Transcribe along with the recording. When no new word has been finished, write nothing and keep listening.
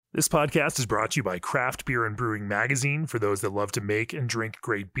This podcast is brought to you by Craft Beer and Brewing Magazine for those that love to make and drink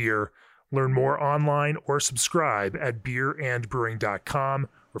great beer. Learn more online or subscribe at beerandbrewing.com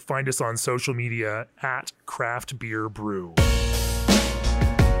or find us on social media at Craft Beer Brew.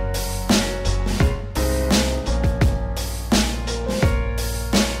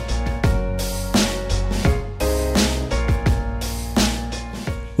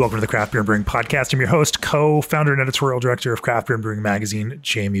 Welcome to the Craft Beer and Brewing Podcast. I'm your host, co-founder and editorial director of Craft Beer and Brewing Magazine,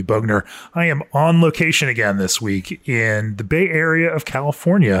 Jamie Bogner. I am on location again this week in the Bay Area of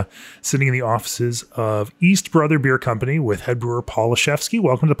California, sitting in the offices of East Brother Beer Company with head brewer Paul Leshefsky.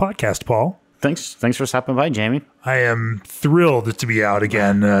 Welcome to the podcast, Paul. Thanks for stopping by, Jamie. I am thrilled to be out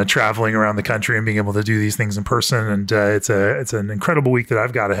again, traveling around the country and being able to do these things in person. And it's an incredible week that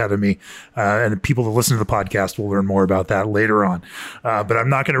I've got ahead of me. And people that listen to the podcast will learn more about that later on. But I'm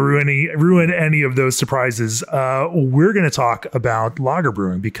not going to ruin any of those surprises. We're going to talk about lager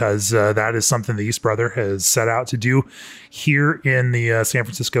brewing because that is something the East Brother has set out to do here in the San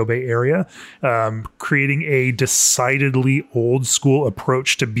Francisco Bay Area, creating a decidedly old school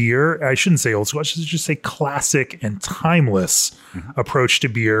approach to beer. I shouldn't say old school. I should just say classic and timeless approach to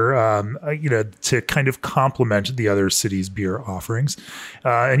beer, to kind of complement the other cities' beer offerings.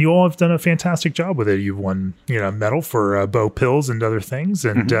 And you all have done a fantastic job with it. You've won, medal for Bo Pils and other things.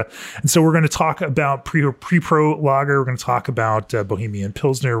 And so we're going to talk about pre-pro lager. We're going to talk about Bohemian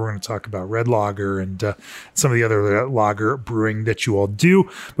Pilsner. We're going to talk about red lager and some of the other lager brewing that you all do.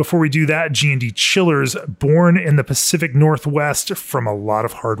 Before we do that, G&D Chillers, born in the Pacific Northwest from a lot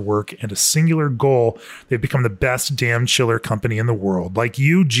of hard work and a singular goal, they've become the best damn chiller company in the world. Like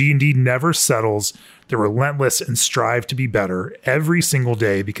you, G&D never settles. They're relentless and strive to be better every single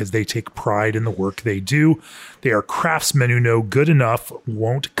day because they take pride in the work they do. They are craftsmen who know good enough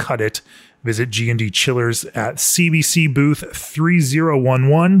won't cut it. Visit G&D Chillers at CBC booth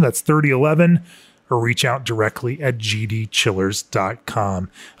 3011. That's 3011. Or reach out directly at gdchillers.com.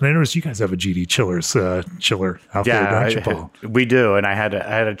 And I noticed you guys have a GD Chillers chiller out there, don't you, Paul? We do. And I had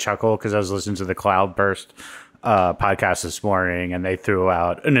a chuckle because I was listening to the Cloudburst podcast this morning, and they threw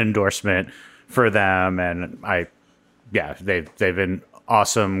out an endorsement for them. And they've been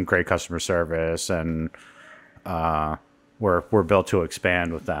awesome, great customer service, and we're built to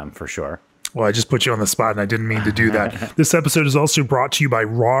expand with them for sure. Well, I just put you on the spot, and I didn't mean to do that. This episode is also brought to you by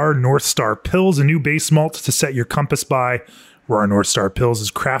RAR North Star Pils, a new base malt to set your compass by. RAR North Star Pils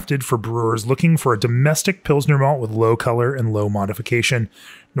is crafted for brewers looking for a domestic Pilsner malt with low color and low modification.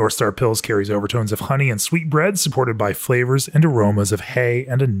 North Star Pils carries overtones of honey and sweet bread, supported by flavors and aromas of hay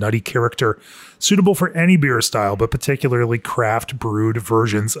and a nutty character. Suitable for any beer style, but particularly craft brewed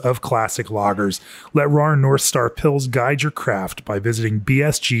versions of classic lagers. Let RAR North Star Pils guide your craft by visiting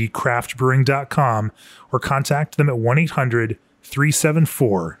bsgcraftbrewing.com or contact them at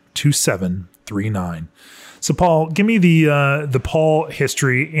 1-800-374-2739. So, Paul, give me the Paul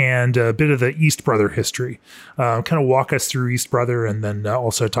history and a bit of the East Brother history. Kind of walk us through East Brother, and then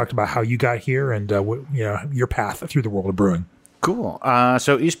also talk about how you got here and your path through the world of brewing. Cool.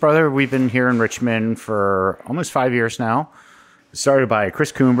 So East Brother, we've been here in Richmond for almost 5 years now. Started by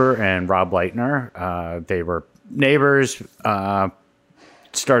Chris Coomber and Rob Leitner. They were neighbors.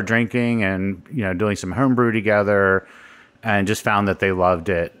 Started drinking and doing some homebrew together, and just found that they loved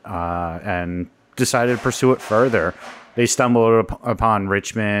it and decided to pursue it further. They stumbled upon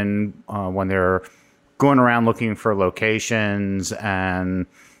Richmond when they were going around looking for locations, and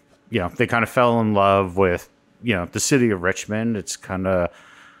they kind of fell in love with the city of Richmond. It's kind of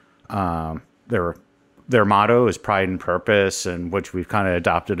their motto is pride and purpose, and which we've kind of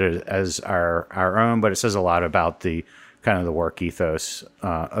adopted it as our own. But it says a lot about the kind of the work ethos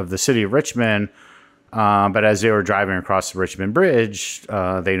of the city of Richmond. But as they were driving across the Richmond Bridge,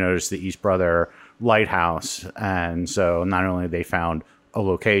 they noticed the East Brother Lighthouse, and so not only they found a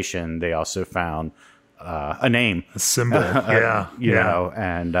location, they also found a name, a symbol. This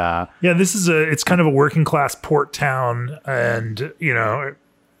is it's kind of a working class port town, and and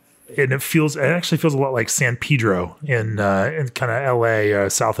it actually feels a lot like San Pedro in kind of LA,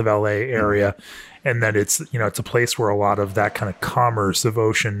 south of LA area. And that it's a place where a lot of that kind of commerce of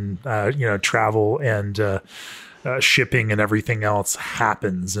ocean, travel and shipping and everything else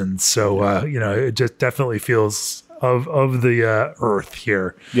happens. And so, it just definitely feels of the earth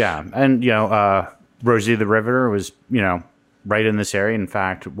here. Yeah. And, Rosie the Riveter was, right in this area. In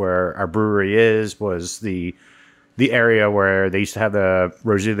fact, where our brewery was the area where they used to have the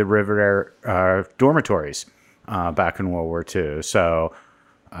Rosie the Riveter dormitories back in World War II. So,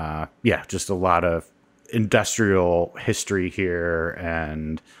 just a lot of industrial history here,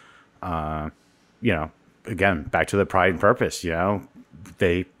 and again, back to the pride and purpose.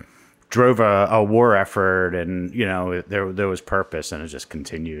 They drove a war effort, and there was purpose, and it just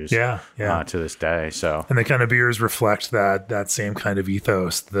continues. Yeah. To this day. So, and the kind of beers reflect that same kind of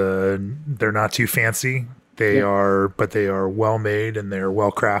ethos. They're not too fancy. They are well made, and they're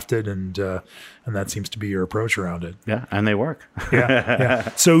well crafted, and that seems to be your approach around it. Yeah, and they work. Yeah.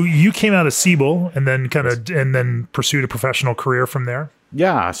 So you came out of Siebel and then pursued a professional career from there.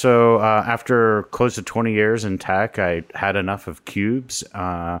 Yeah. So after close to 20 years in tech, I had enough of cubes.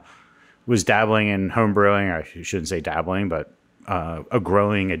 Was dabbling in home brewing. I shouldn't say dabbling, but a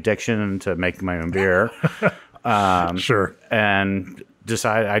growing addiction to making my own beer. Sure. And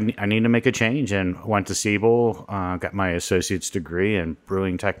decided I need to make a change, and went to Siebel, got my associate's degree in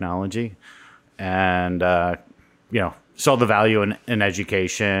brewing technology, and saw the value in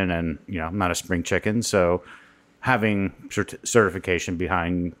education. And I'm not a spring chicken, so having certification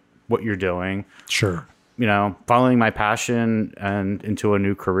behind what you're doing, sure, following my passion and into a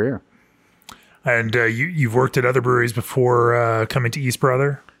new career. And you've worked at other breweries before coming to East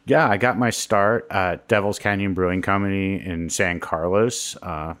Brother? Yeah, I got my start at Devil's Canyon Brewing Company in San Carlos.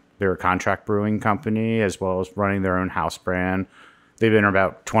 They're a contract brewing company, as well as running their own house brand. They've been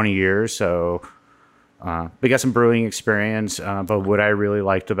about 20 years, so they got some brewing experience. But what I really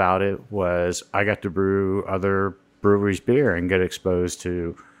liked about it was I got to brew other breweries' beer and get exposed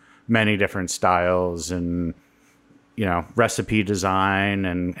to many different styles and recipe design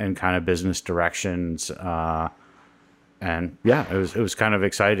and kind of business directions. And yeah, it was kind of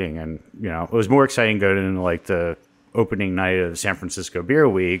exciting. And, it was more exciting going into like the opening night of San Francisco Beer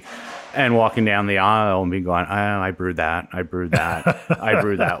Week and walking down the aisle and being going, oh, I brewed that. I brewed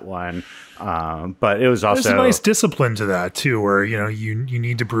that one. But it was also... There's a nice discipline to that too, where, you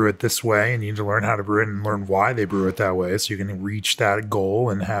need to brew it this way, and you need to learn how to brew it and learn why they brew it that way. So you can reach that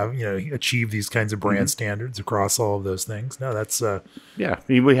goal and have, achieve these kinds of brand standards across all of those things. No, that's... Yeah,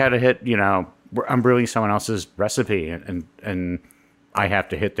 we had to hit, I'm brewing someone else's recipe, and I have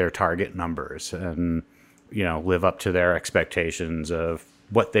to hit their target numbers and, live up to their expectations of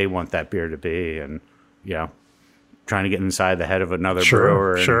what they want that beer to be, and, trying to get inside the head of another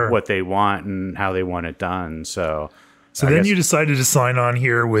brewer and what they want and how they want it done. So then you decided to sign on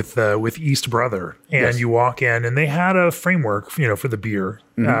here with East Brother, and you walk in, and they had a framework, for the beer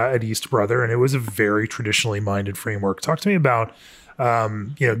at East Brother, and it was a very traditionally minded framework. Talk to me about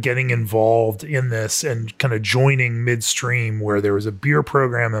getting involved in this and kind of joining midstream where there was a beer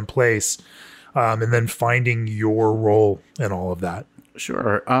program in place, and then finding your role in all of that.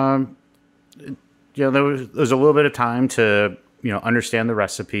 Sure. There was a little bit of time to, understand the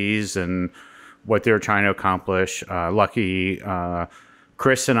recipes and what they were trying to accomplish. Lucky,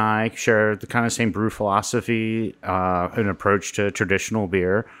 Chris and I share the kind of same brew philosophy, an approach to traditional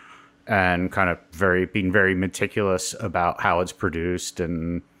beer, and kind of being very meticulous about how it's produced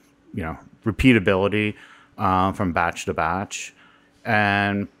and, repeatability from batch to batch.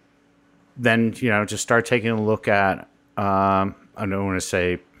 And then, just start taking a look at, I don't want to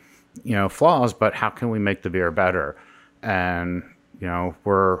say, flaws, but how can we make the beer better? And,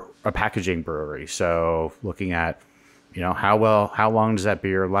 we're a packaging brewery. So looking at, how long does that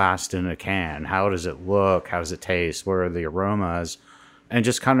beer last in a can? How does it look? How does it taste? What are the aromas? And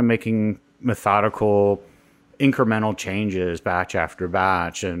just kind of making methodical, incremental changes batch after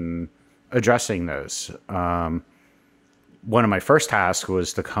batch and addressing those. One of my first tasks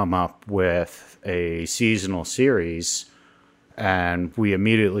was to come up with a seasonal series, and we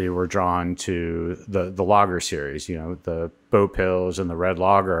immediately were drawn to the lager series. The Bow Pills and the Red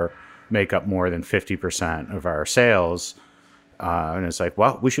Lager make up more than 50% of our sales. And it's like,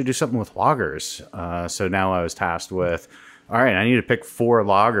 well, we should do something with lagers. So now I was tasked with, all right, I need to pick 4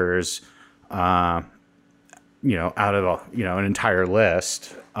 lagers, out of an entire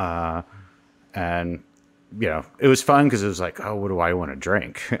list. And it was fun because it was like, oh, what do I want to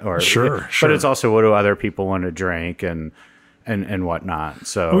drink? Sure. But it's also, what do other people want to drink and whatnot.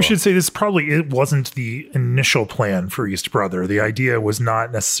 So we should say it wasn't the initial plan for East Brother. The idea was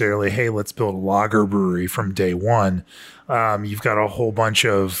not necessarily, hey, let's build a lager brewery from day one. You've got a whole bunch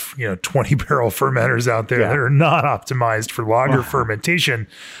of 20 barrel fermenters out there that are not optimized for lager fermentation,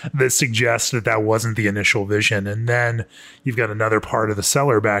 that suggest that wasn't the initial vision. And then you've got another part of the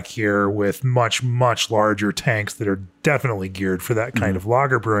cellar back here with much, much larger tanks that are definitely geared for that kind of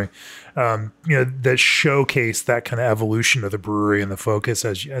lager brewing. That showcase that kind of evolution of the brewery and the focus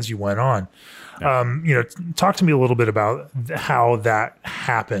as you went on. Talk to me a little bit about how that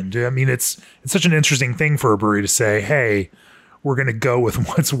happened. I mean, it's such an interesting thing for a brewery to say, hey, we're going to go with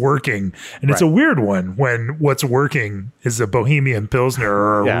what's working. And it's a weird one when what's working is a Bohemian Pilsner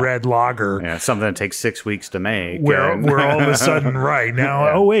or a red lager. Yeah, something that takes 6 weeks to make. Where we're all of a sudden right now,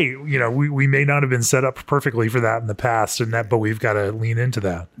 oh wait, we may not have been set up perfectly for that in the past, but we've got to lean into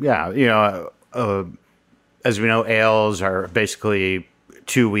that. Yeah, as we know, ales are basically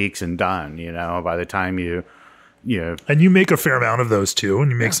 2 weeks and done. By the time you and you make a fair amount of those too,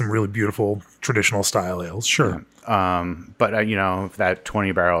 and you make some really beautiful traditional style ales. Sure. But that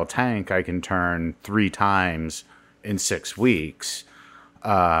 20 barrel tank I can turn 3 times in 6 weeks.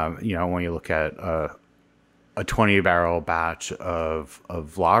 When you look at a 20 barrel batch of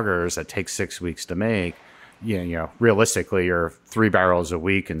lagers that takes 6 weeks to make, realistically you're 3 barrels a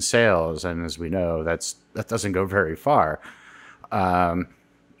week in sales. And as we know, that doesn't go very far.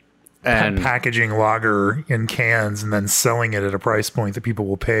 And packaging lager in cans and then selling it at a price point that people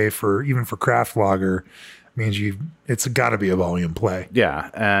will pay for, even for craft lager, means it's got to be a volume play. Yeah.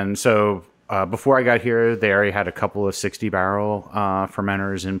 And so before I got here, they already had a couple of 60 barrel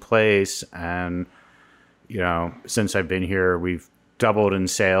fermenters in place. And, since I've been here, we've doubled in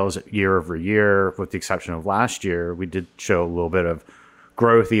sales year over year, with the exception of last year. We did show a little bit of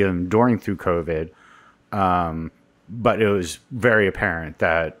growth even during through COVID. But it was very apparent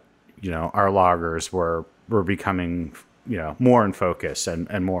that, our lagers were becoming, more in focus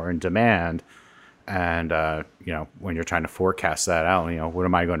and more in demand. And, when you're trying to forecast that out, what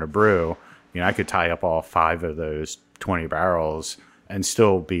am I going to brew? I could tie up all 5 of those 20 barrels and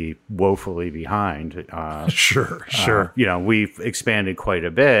still be woefully behind. Sure. We've expanded quite a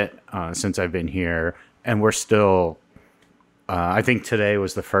bit since I've been here, and we're still, I think today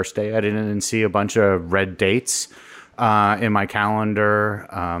was the first day I didn't see a bunch of red dates in my calendar.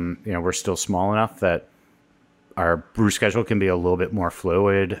 We're still small enough that our brew schedule can be a little bit more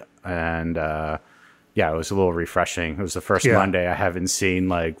fluid. And it was a little refreshing. It was the first Monday I haven't seen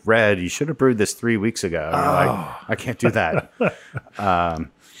like red. You should have brewed this 3 weeks ago. I can't do that.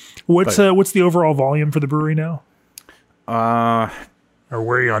 What's the overall volume for the brewery now? Or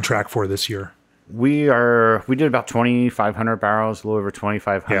where are you on track for this year? We did about 2,500 barrels, a little over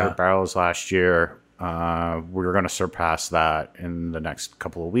 2,500 barrels last year. We're going to surpass that in the next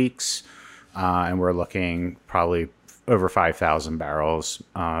couple of weeks. And we're looking probably over 5,000 barrels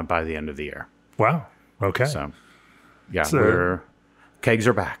by the end of the year. Wow. Okay. So, kegs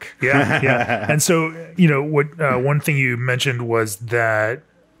are back. Yeah. And so, one thing you mentioned was that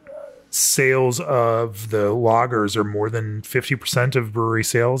sales of the lagers are more than 50% of brewery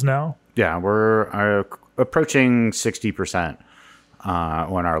sales now. Yeah, we're approaching 60%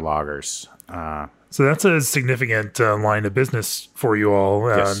 on our lagers. So that's a significant line of business for you all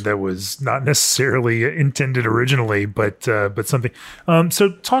that was not necessarily intended originally, but something.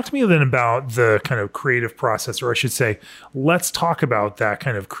 So talk to me then about the kind of creative process, or I should say, let's talk about that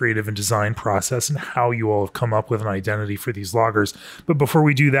kind of creative and design process and how you all have come up with an identity for these lagers. But before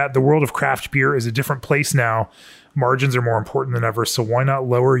we do that, the world of craft beer is a different place now. Margins are more important than ever, so why not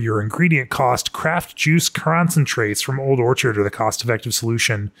lower your ingredient cost? Craft juice concentrates from Old Orchard are the cost-effective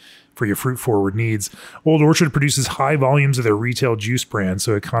solution for your fruit-forward needs. Old Orchard produces high volumes of their retail juice brand,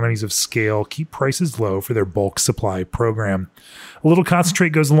 so economies of scale keep prices low for their bulk supply program. A little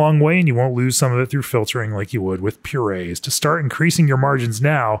concentrate goes a long way, and you won't lose some of it through filtering like you would with purees. To start increasing your margins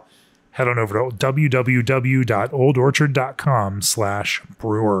now, head on over to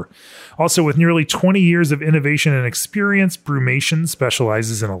www.oldorchard.com/brewer. Also, with nearly 20 years of innovation and experience, Brewmation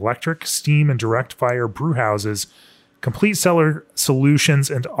specializes in electric, steam, and direct fire brew houses, complete cellar solutions,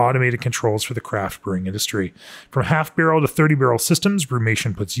 and automated controls for the craft brewing industry. From half-barrel to 30-barrel systems,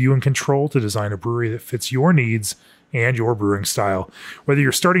 Brewmation puts you in control to design a brewery that fits your needs and your brewing style. Whether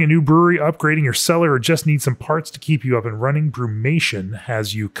you're starting a new brewery, upgrading your cellar, or just need some parts to keep you up and running, Brewmation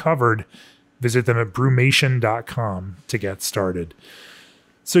has you covered. Visit them at brewmation.com to get started.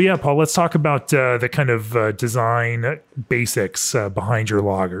 So yeah, Paul, let's talk about the kind of design basics behind your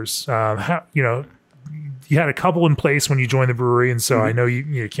lagers. You had a couple in place when you joined the brewery, and so I know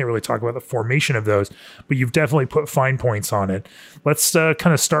you can't really talk about the formation of those, but you've definitely put fine points on it. Let's kind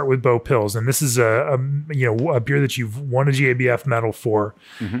of start with Bo Pils, and this is a beer that you've won a GABF medal for.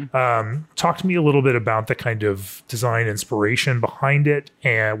 Talk to me a little bit about the kind of design inspiration behind it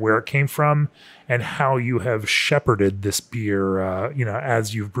and where it came from, and how you have shepherded this beer,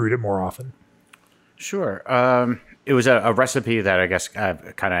 as you've brewed it more often. Sure. It was a recipe that I guess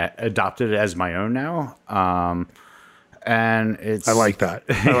I've kind of adopted as my own now. And it's... I like that.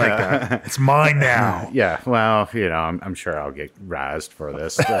 It's mine now. Yeah. Well, I'm sure I'll get razzed for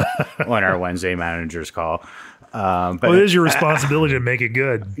this on our Wednesday managers call. But it is your responsibility to make it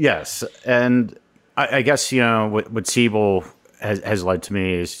good. Yes. And I guess, what Siebel has led to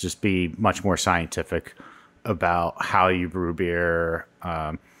me is just be much more scientific about how you brew beer.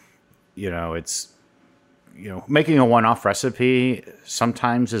 It's making a one-off recipe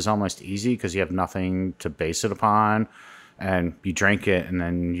sometimes is almost easy because you have nothing to base it upon, and you drink it and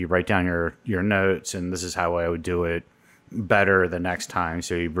then you write down your notes, and this is how I would do it better the next time.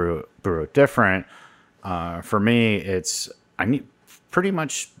 So you brew it different. For me, I need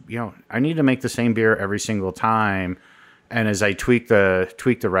to make the same beer every single time. And as I tweak the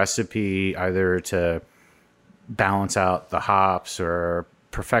recipe, either to balance out the hops or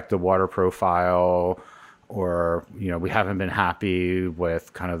perfect the water profile, or, we haven't been happy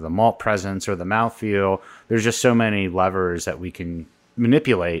with kind of the malt presence or the mouthfeel. There's just so many levers that we can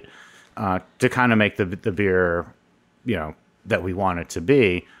manipulate to kind of make the beer, that we want it to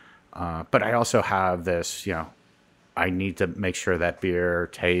be. But I also have this, I need to make sure that beer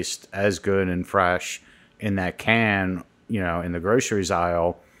tastes as good and fresh in that can, in the groceries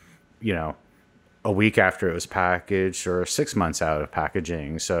aisle, a week after it was packaged or 6 months out of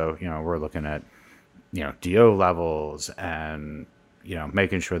packaging. So, we're looking at, DO levels and,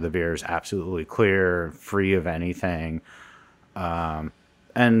 making sure the beer is absolutely clear, free of anything.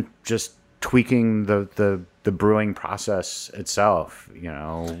 And just tweaking the brewing process itself,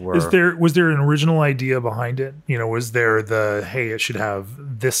 was there an original idea behind it? Was there hey, it should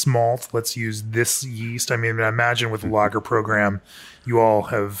have this malt, let's use this yeast? I mean, I imagine with the lager program, you all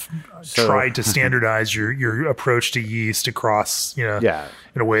have tried to standardize your approach to yeast across,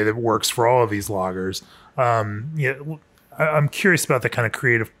 in a way that works for all of these lagers. I'm curious about the kind of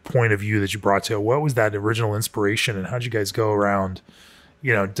creative point of view that you brought to it. What was that original inspiration, and how'd you guys go around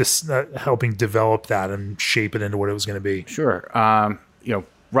just helping develop that and shape it into what it was going to be? Sure.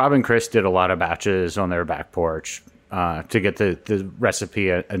 Rob and Chris did a lot of batches on their back porch to get the recipe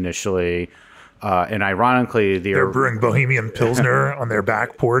initially. And ironically, they're brewing Bohemian Pilsner on their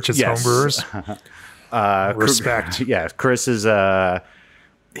back porch as homebrewers. Respect. Yeah. Chris is,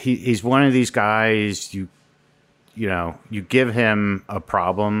 he's one of these guys, you give him a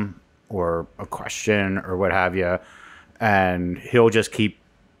problem or a question or what have you, and he'll just keep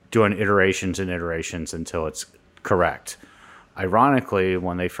doing iterations and iterations until it's correct. Ironically,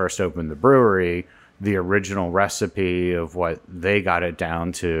 when they first opened the brewery, the original recipe of what they got it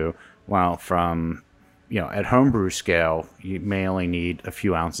down to, well, from, at homebrew scale, you may only need a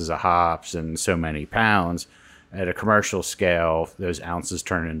few ounces of hops and so many pounds. At a commercial scale, those ounces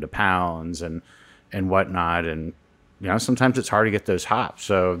turn into pounds and whatnot. And, sometimes it's hard to get those hops.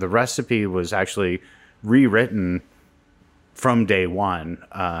 So the recipe was actually rewritten from day one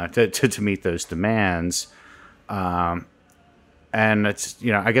to meet those demands. And it's,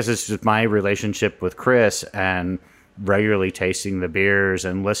 I guess it's just my relationship with Chris and regularly tasting the beers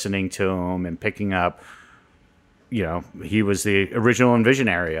and listening to him and picking up, he was the original and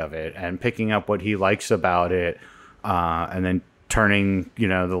visionary of it, and picking up what he likes about it, and then turning,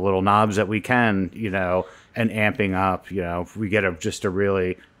 the little knobs that we can, and amping up, we get just a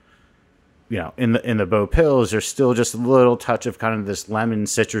really, in the Bo Pills, there's still just a little touch of kind of this lemon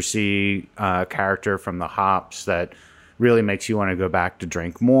citrusy character from the hops that really makes you want to go back to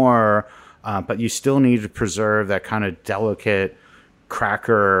drink more. But you still need to preserve that kind of delicate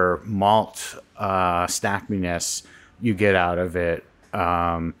cracker malt snappiness you get out of it.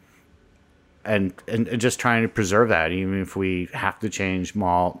 And just trying to preserve that, even if we have to change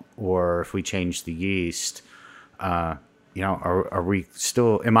malt or if we change the yeast. Am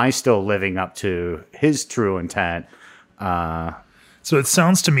I still living up to his true intent? So it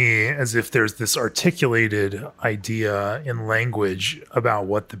sounds to me as if there's this articulated idea in language about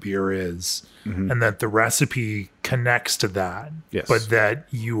what the beer is, and that the recipe connects to that, yes, but that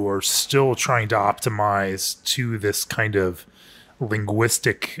you are still trying to optimize to this kind of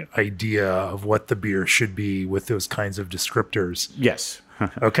linguistic idea of what the beer should be with those kinds of descriptors. Yes.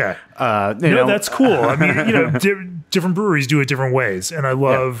 Okay. That's cool. I mean, different breweries do it different ways, and I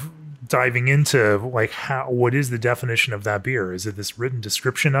love diving into what is the definition of that beer? Is it this written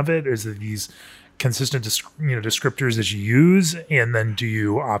description of it? Is it these consistent descriptors that you use, and then do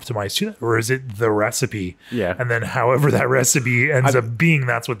you optimize to that, or is it the recipe? Yeah. And then however that recipe ends up being,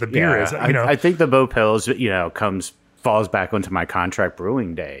 that's what the beer is. I think the Bo Pills, falls back onto my contract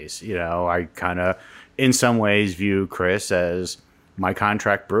brewing days. I kind of, in some ways, view Chris as my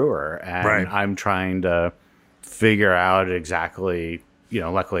contract brewer, and I'm trying to figure out exactly.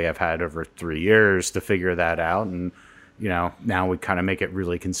 Luckily I've had over 3 years to figure that out, and now we kind of make it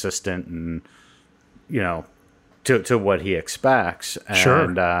really consistent and to what he expects. And,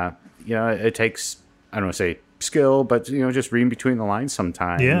 sure. It takes, I don't want to say skill, but just reading between the lines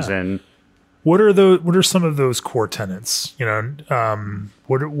sometimes. Yeah. And What are some of those core tenets?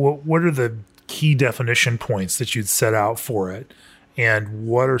 What are the key definition points that you'd set out for it, and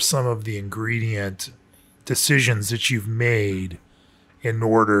what are some of the ingredient decisions that you've made in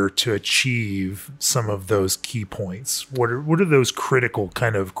order to achieve some of those key points? What are those critical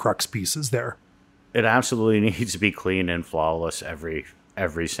kind of crux pieces there? It absolutely needs to be clean and flawless every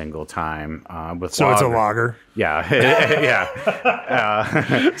single time. So lager. It's a lager. Yeah,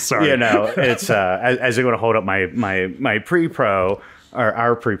 yeah. Sorry, it's as I'm going to hold up my pre-pro or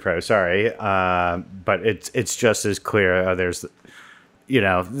our pre-pro. Sorry, but it's just as clear. There's,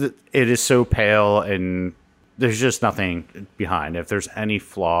 it is so pale and there's just nothing behind. If there's any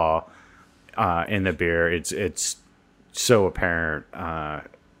flaw in the beer, it's so apparent.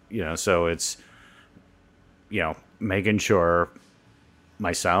 So it's making sure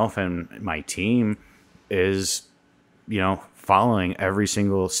myself and my team is following every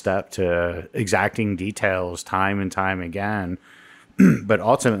single step to exacting details time and time again, but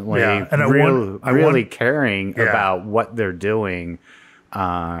ultimately really caring about what they're doing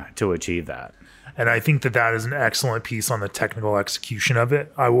to achieve that. And I think that is an excellent piece on the technical execution of it.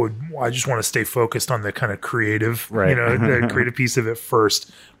 I just want to stay focused on the kind of creative, the creative piece of it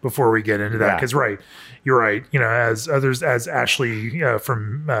first before we get into that. Because you're right. As Ashley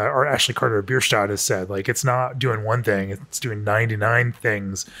from our Ashley Carter of Bierstadt has said, like, it's not doing one thing; it's doing 99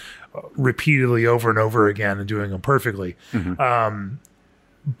 things repeatedly over and over again and doing them perfectly. Mm-hmm.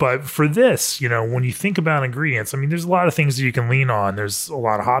 But for this, when you think about ingredients, I mean, there's a lot of things that you can lean on. There's a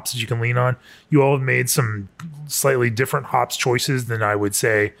lot of hops that you can lean on. You all have made some slightly different hops choices than I would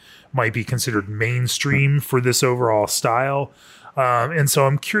say might be considered mainstream for this overall style. And so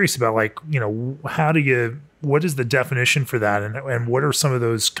I'm curious about, what is the definition for that? And what are some of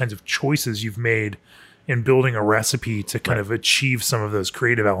those kinds of choices you've made in building a recipe to kind of achieve some of those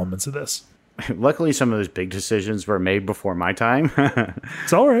creative elements of this? Luckily, some of those big decisions were made before my time.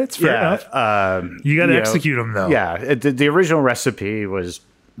 It's all right. It's fair enough. You got to execute them, though. Yeah. The original recipe was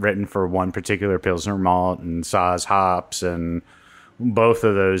written for one particular Pilsner malt and Saaz hops, and both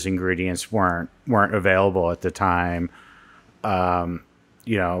of those ingredients weren't available at the time.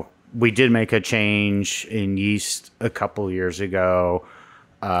 We did make a change in yeast a couple years ago,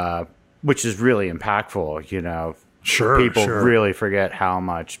 which is really impactful. People really forget how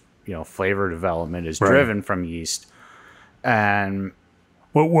much flavor development is driven from yeast. And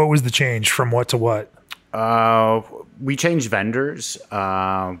what was the change from what to what? We changed vendors.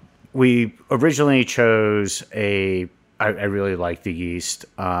 We originally chose I really liked the yeast,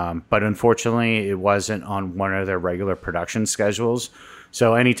 but unfortunately it wasn't on one of their regular production schedules.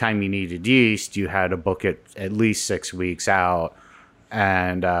 So anytime you needed yeast, you had to book it at least 6 weeks out.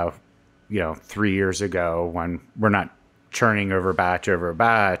 And 3 years ago, when we're not churning over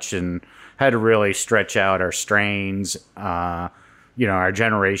batch and had to really stretch out our strains, our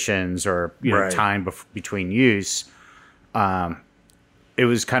generations or time between use, it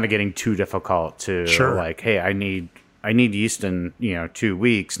was kind of getting too difficult to hey, I need yeast in 2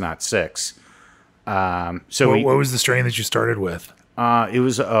 weeks, not 6. So what was the strain that you started with? It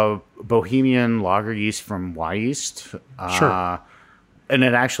was a Bohemian lager yeast from Wyeast. And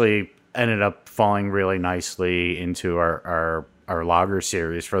it actually ended up falling really nicely into our lager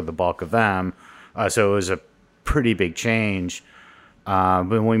series for the bulk of them. So it was a pretty big change.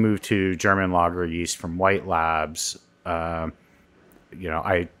 When we moved to German lager yeast from White Labs, I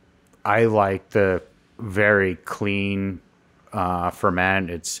like the very clean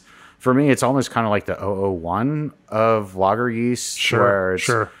ferment. For me, it's almost kind of like the 001 of lager yeast.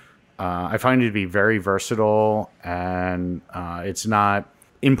 I find it to be very versatile, and it's not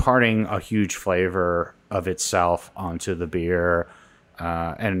imparting a huge flavor of itself onto the beer,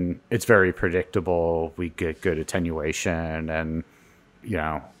 and it's very predictable. We get good attenuation, and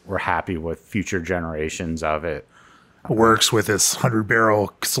we're happy with future generations of it. Works with this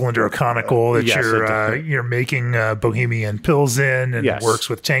 100-barrel cylindro-conical that you're making Bohemian pills in, and works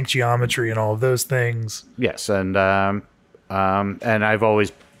with tank geometry and all of those things. Yes, and I've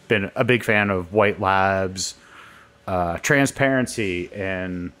always been a big fan of White Labs. Transparency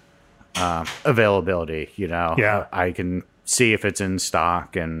and availability. I can see if it's in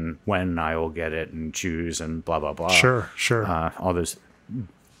stock and when I will get it and choose and blah blah blah. Sure. All those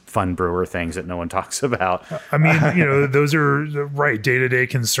fun brewer things that no one talks about. I mean, those are day-to-day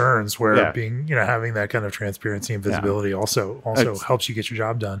concerns where being having that kind of transparency and visibility also helps you get your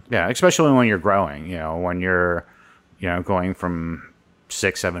job done. Yeah, especially when you're growing. When you're going from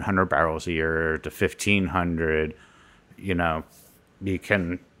 600-700 barrels a year to 1,500. You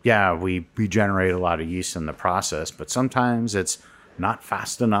can, we generate a lot of yeast in the process, but sometimes it's not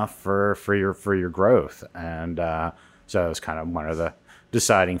fast enough for your growth. And so it's kind of one of the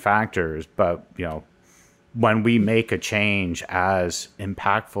deciding factors. But, you know, when we make a change as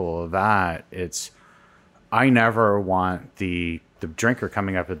impactful as that, I never want the drinker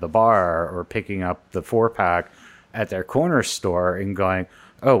coming up at the bar or picking up the 4-pack at their corner store and going,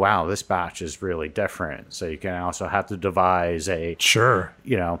 oh, wow, this batch is really different. So you can also have to devise sure,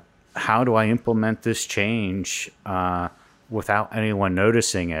 you know, how do I implement this change without anyone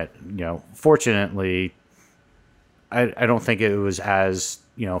noticing it? You know, fortunately, I don't think it was as,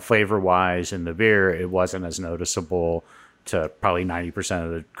 you know, flavor-wise in the beer, it wasn't as noticeable to probably 90%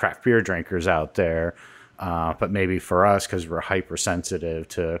 of the craft beer drinkers out there. But maybe for us, because we're hypersensitive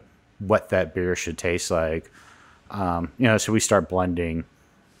to what that beer should taste like, you know, so we start blending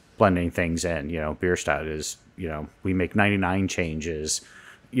things in. You know, Bierstadt is, you know, we make 99 changes,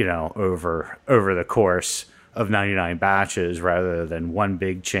 you know, over the course of 99 batches rather than one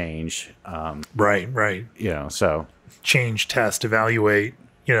big change. Right. You know, so change, test, evaluate,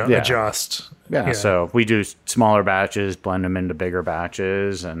 you know, adjust. Yeah. So we do smaller batches, blend them into bigger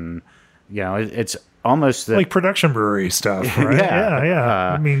batches, and, you know, it's almost like production brewery stuff, right?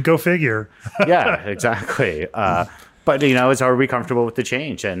 Yeah. I mean, go figure. Yeah, exactly. But, you know, are we comfortable with the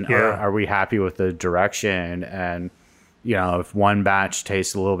change, and are we happy with the direction? And, you know, if one batch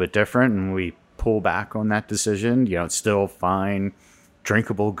tastes a little bit different and we pull back on that decision, you know, it's still fine,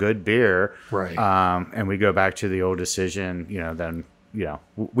 drinkable, good beer. Right. And we go back to the old decision, you know, then, you know,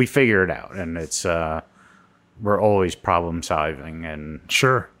 we figure it out, and it's, we're always problem solving. And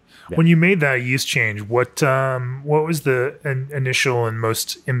sure. Yeah. When you made that yeast change, what was the initial and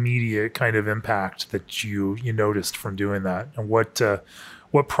most immediate kind of impact that you noticed from doing that, and what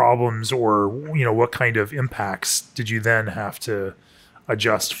problems or, you know, what kind of impacts did you then have to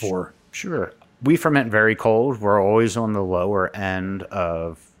adjust for? Sure. We ferment very cold. We're always on the lower end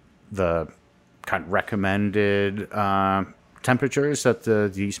of the kind of recommended temperatures that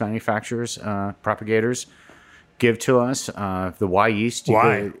the yeast manufacturers, propagators, give to us. The Y yeast.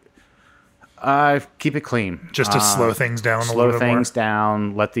 Why? Keep it clean. Just to slow things down a little bit more? Slow things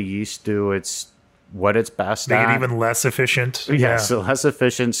down, let the yeast do what it's best at. Make it even less efficient? Yeah, so less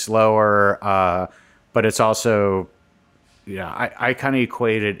efficient, slower, but it's also, you know, I kind of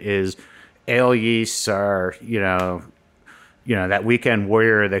equate it as ale yeasts are, you know, that weekend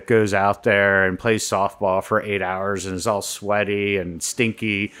warrior that goes out there and plays softball for 8 hours and is all sweaty and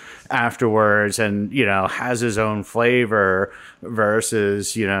stinky afterwards and, you know, has his own flavor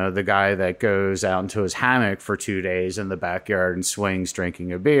versus, you know, the guy that goes out into his hammock for 2 days in the backyard and swings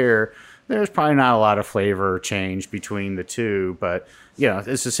drinking a beer. There's probably not a lot of flavor change between the two, but, you know,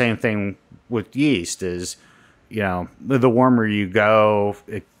 it's the same thing with yeast is, you know, the warmer you go,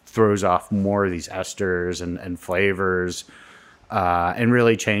 it throws off more of these esters and flavors. And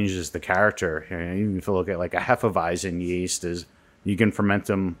really changes the character. You know, even if you look at like a Hefeweizen yeast, is you can ferment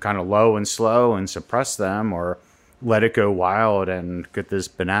them kind of low and slow and suppress them, or let it go wild and get this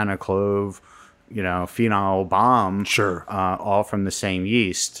banana clove, you know, phenol bomb. Sure. All from the same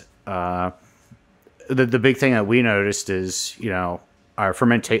yeast. The big thing that we noticed is, you know, our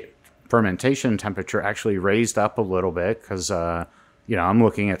fermentation temperature actually raised up a little bit because, you know, I'm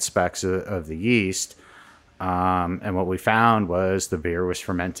looking at specs of the yeast. And what we found was the beer was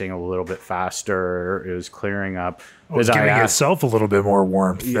fermenting a little bit faster. It was clearing up. It was giving itself a little bit more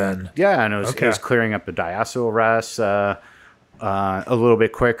warmth then. Yeah, and it was clearing up the diacetyl rest a little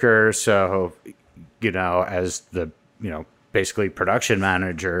bit quicker. So, you know, as the, you know, basically production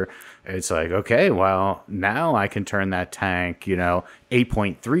manager, it's like, okay, well, now I can turn that tank, you know,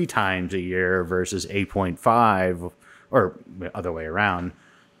 8.3 times a year versus 8.5 or the other way around.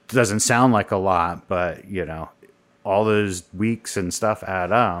 Doesn't sound like a lot, but, you know, all those weeks and stuff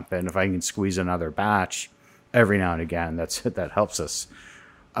add up. And if I can squeeze another batch every now and again, that helps us.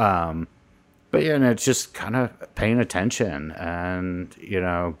 But yeah, and it's just kind of paying attention and, you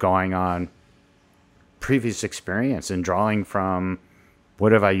know, going on previous experience and drawing from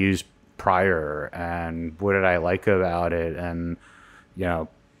what have I used prior and what did I like about it. And, you know,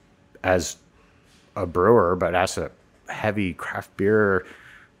 as a brewer, but as a heavy craft beer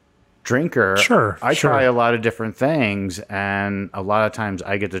drinker, I try a lot of different things, and a lot of times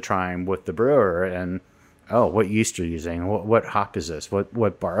I get to try them with the brewer and, oh, what yeast are you using? What hop is this?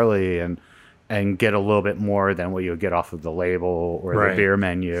 What barley? And get a little bit more than what you would get off of the label or the beer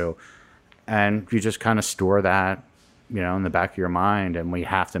menu. And you just kind of store that, you know, in the back of your mind. And we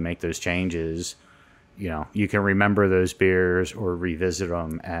have to make those changes. You know, you can remember those beers or revisit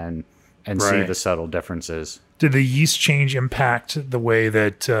them and see the subtle differences. Did the yeast change impact the way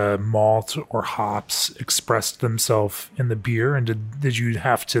that malt or hops expressed themselves in the beer? And did you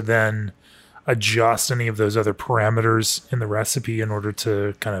have to then adjust any of those other parameters in the recipe in order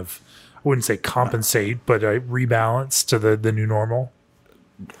to kind of, I wouldn't say compensate, but rebalance to the new normal?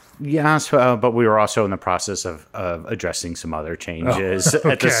 Yes, but we were also in the process of addressing some other changes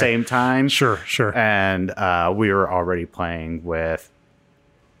at the same time. Sure. And we were already playing with,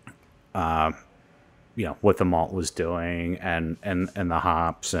 what the malt was doing and the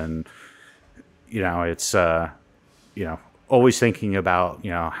hops, and it's always thinking about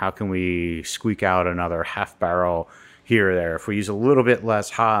how can we squeak out another half barrel here or there. If we use a little bit less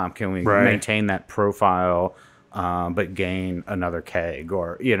hop, can we maintain that profile but gain another keg,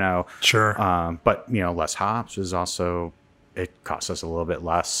 or Sure. But less hops is also, it costs us a little bit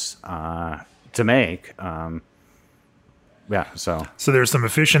less to make. So there's some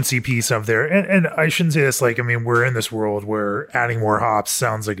efficiency piece up there. And I shouldn't say this, we're in this world where adding more hops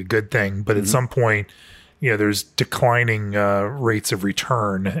sounds like a good thing, but at some point, there's declining rates of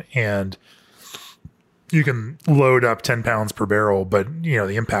return, and you can load up 10 pounds per barrel, but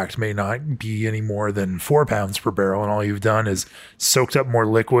the impact may not be any more than 4 pounds per barrel. And all you've done is soaked up more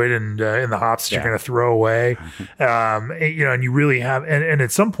liquid and in the hops that you're going to throw away. And you really have, and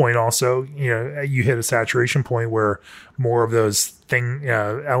at some point also, you hit a saturation point where more of those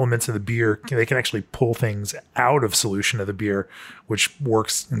elements of the beer, they can actually pull things out of solution of the beer, which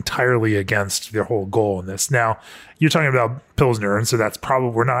works entirely against their whole goal in this. Now, you're talking about Pilsner, and so that's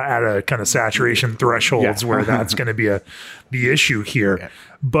probably, we're not at a kind of saturation thresholds where that's going to be the issue here. Yeah.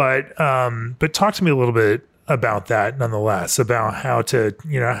 But talk to me a little bit about that nonetheless, about how to,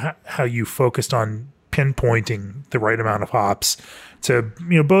 how you focused on pinpointing the right amount of hops to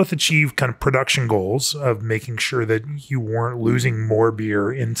both achieve kind of production goals of making sure that you weren't losing more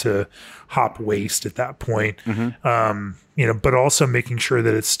beer into hop waste at that point, but also making sure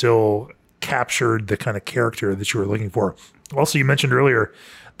that it still captured the kind of character that you were looking for. Also, you mentioned earlier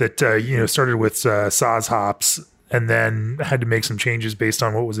that started with Saaz hops and then had to make some changes based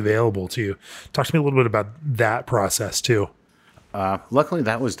on what was available to you. Talk to me a little bit about that process too. Luckily,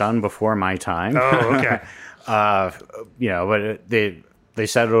 that was done before my time. Oh, okay. But they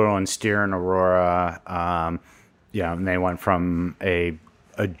settled on Steer and Aurora, and they went from a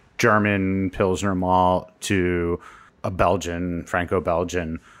German Pilsner malt to a Belgian,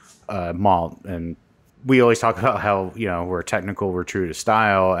 Franco-Belgian malt. And we always talk about how, we're technical, we're true to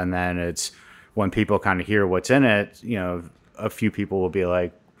style. And then it's when people kind of hear what's in it, a few people will be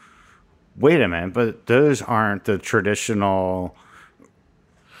like, wait a minute, but those aren't the traditional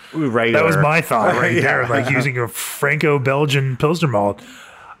regular. That was my thought there, like using a Franco-Belgian Pilsner malt.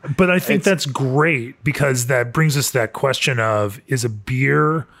 But I think that's great, because that brings us to that question of, is a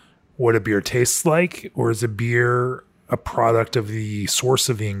beer what a beer tastes like, or is a beer a product of the source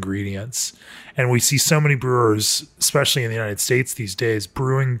of the ingredients? And we see so many brewers, especially in the United States these days,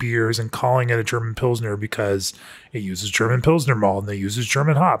 brewing beers and calling it a German Pilsner because it uses German Pilsner malt and it uses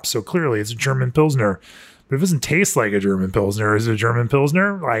German hops. So clearly it's a German Pilsner. But it doesn't taste like a German Pilsner. Is it a German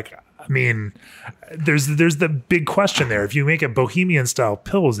Pilsner? There's the big question there. If you make a Bohemian style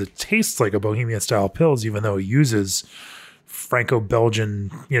Pils, it tastes like a Bohemian style Pils, even though it uses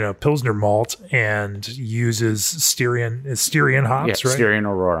Franco-Belgian, Pilsner malt and uses Styrian hops, right? Styrian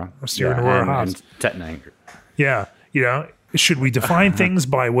Aurora. Styrian Aurora hops. And Tettnanger. Yeah. Should we define things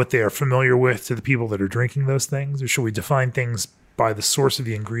by what they are familiar with to the people that are drinking those things, or should we define things by the source of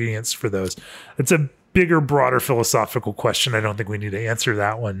the ingredients for those? It's a bigger, broader philosophical question. I don't think we need to answer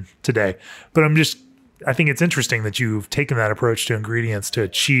that one today. But I think it's interesting that you've taken that approach to ingredients to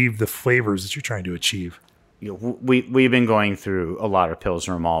achieve the flavors that you're trying to achieve. We've been going through a lot of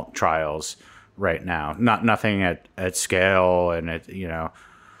Pilsner malt trials right now. Nothing at scale, and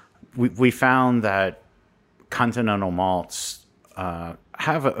we found that continental malts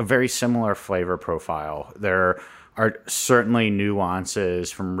have a very similar flavor profile. There are certainly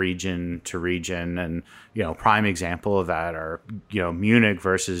nuances from region to region, and prime example of that are Munich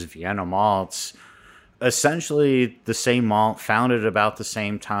versus Vienna malts. Essentially the same malt, founded about the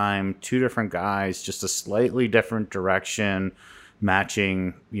same time, two different guys, just a slightly different direction,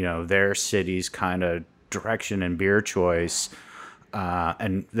 matching their city's kind of direction and beer choice,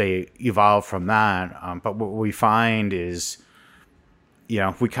 and they evolve from that. But what we find is,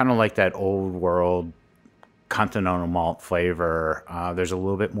 we kind of like that old world continental malt flavor. There's a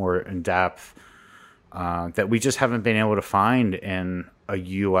little bit more in depth that we just haven't been able to find in a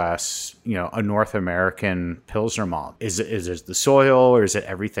U.S., a North American Pilsner malt. Is it the soil, or is it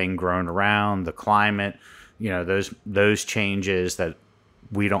everything grown around, the climate? Those changes that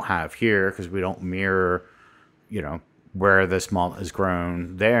we don't have here because we don't mirror where this malt is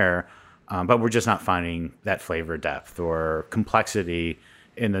grown there. But we're just not finding that flavor depth or complexity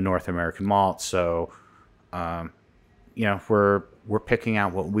in the North American malt. So, we're picking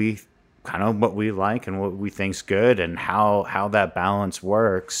out what we like and what we think's good and how that balance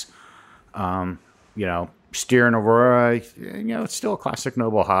works. Steer and Aurora, it's still a classic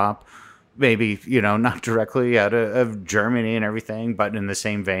noble hop. Maybe, not directly out of Germany and everything, but in the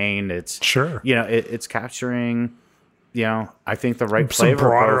same vein, it's sure. It's capturing, I think the right some flavor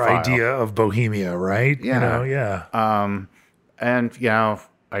broader profile. idea of Bohemia, right? Yeah. And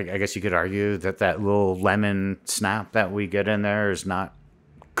I guess you could argue that little lemon snap that we get in there is not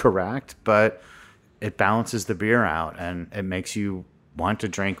correct, but it balances the beer out and it makes you want to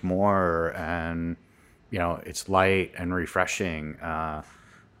drink more, and it's light and refreshing,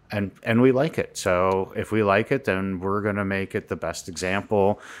 and we like it. So if we like it, then we're going to make it the best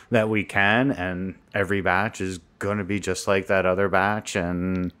example that we can, and every batch is going to be just like that other batch.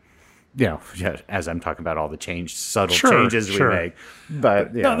 And as I'm talking about all the subtle changes we make,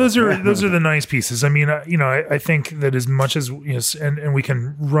 but no, those are the nice pieces. I mean, I think that as much as and we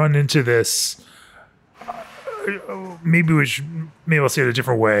can run into this. Maybe I'll say it a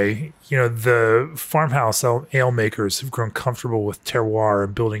different way. The farmhouse ale makers have grown comfortable with terroir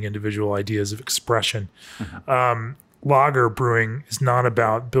and building individual ideas of expression. Mm-hmm. Lager brewing is not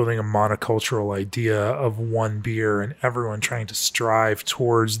about building a monocultural idea of one beer and everyone trying to strive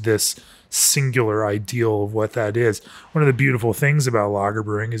towards this singular ideal of what that is. One of the beautiful things about lager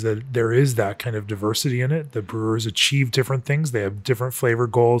brewing is that there is that kind of diversity in it. The brewers achieve different things. They have different flavor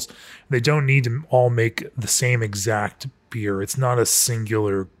goals. They don't need to all make the same exact beer. It's not a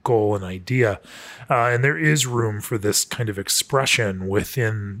singular goal and idea. And there is room for this kind of expression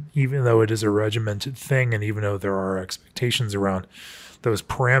within, even though it is a regimented thing and even though there are expectations around those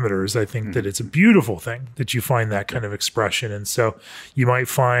parameters, I think that it's a beautiful thing that you find that kind of expression. And so you might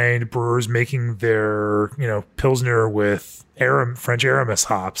find brewers making their, Pilsner with French Aramis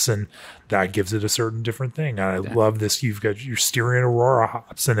hops, and that gives it a certain different thing. I love this. You've got your Styrian Aurora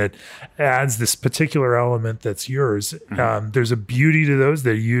hops, and it adds this particular element that's yours. Mm-hmm. There's a beauty to those.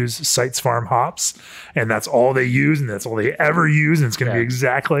 They use Seitz Farm hops, and that's all they use, and that's all they ever use, and it's going to be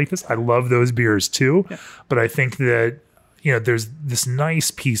exactly like this. I love those beers too, but I think that there's this nice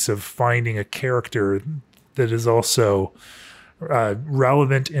piece of finding a character that is also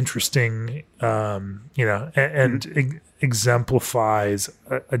relevant, interesting, and exemplifies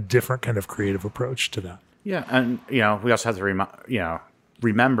a different kind of creative approach to that. Yeah, and we also have to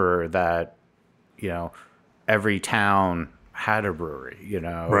remember that every town had a brewery.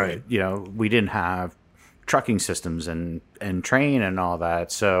 Right. We didn't have trucking systems and train and all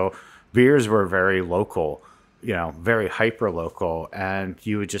that, so beers were very local. Very hyper local, and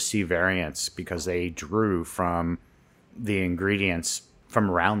you would just see variants because they drew from the ingredients from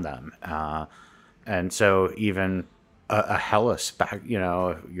around them. And so even a Helles back,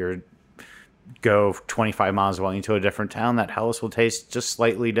 you go 25 miles away into a different town, that Helles will taste just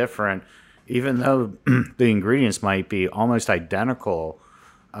slightly different, even though the ingredients might be almost identical.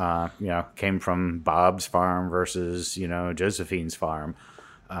 Came from Bob's farm versus, Josephine's farm.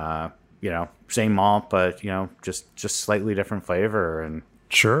 Same malt, but just slightly different flavor, and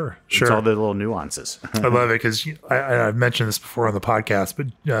sure, it's all the little nuances. I love it because I've mentioned this before on the podcast,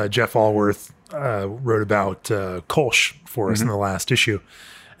 but Jeff Allworth wrote about Kolsch for us in the last issue,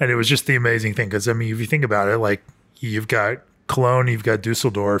 and it was just the amazing thing because if you think about it, like you've got Cologne, you've got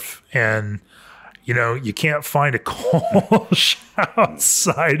Dusseldorf, and you can't find a Kolsch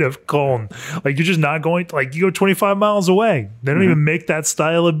outside of Cologne. Like you're just not going to, you go 25 miles away. They don't even make that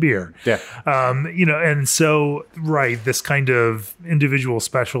style of beer. Yeah. And so, right, this kind of individual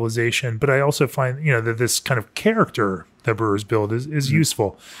specialization, but I also find, that this kind of character that brewers build is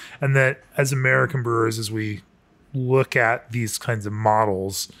useful. And that as American brewers, as we look at these kinds of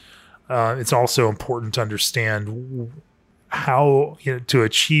models, it's also important to understand how to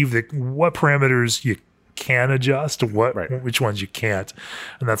achieve what parameters you can adjust, which ones you can't,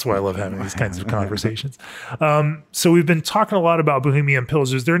 and that's why I love having these kinds of conversations. So we've been talking a lot about Bohemian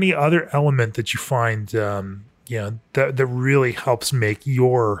Pils. Is there any other element that you find, that really helps make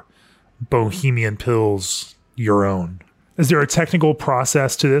your Bohemian Pils your own? Is there a technical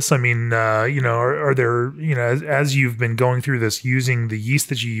process to this? I mean, are there, as you've been going through this, using the yeast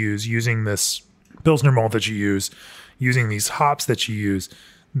that you use, using this Pilsner malt that you use, using these hops that you use,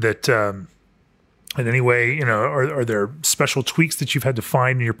 that in any way, are there special tweaks that you've had to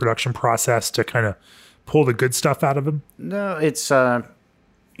find in your production process to kind of pull the good stuff out of them? No, it's, I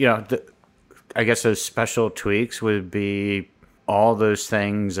guess those special tweaks would be all those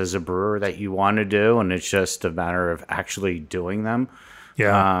things as a brewer that you want to do, and it's just a matter of actually doing them.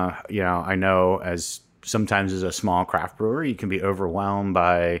 Yeah. I know sometimes as a small craft brewer, you can be overwhelmed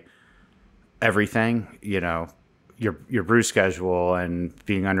by everything, your brew schedule and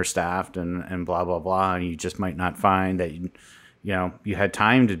being understaffed and blah, blah, blah. And you just might not find that, you had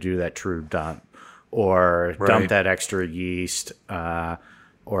time to do that true dump or dump that extra yeast, or,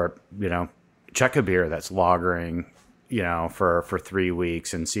 check a beer that's lagering, for 3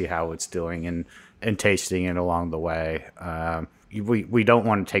 weeks and see how it's doing and tasting it along the way. We don't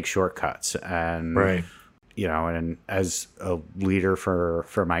want to take shortcuts, and and as a leader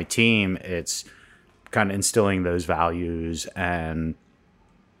for my team, it's kind of instilling those values and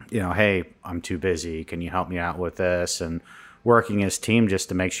hey, I'm too busy, can you help me out with this, and working as team just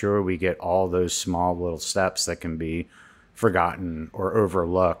to make sure we get all those small little steps that can be forgotten or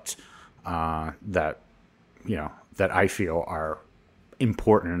overlooked, that I feel are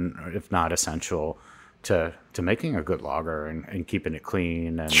important, if not essential, to making a good lager and keeping it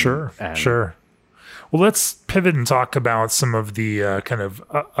clean. And Sure. Well, let's pivot and talk about some of the kind of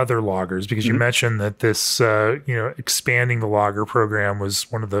other lagers, because you mentioned that this, expanding the lager program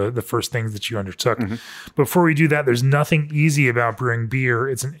was one of the first things that you undertook. Before we do that, there's nothing easy about brewing beer.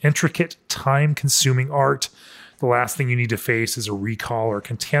 It's an intricate, time-consuming art. The last thing you need to face is a recall or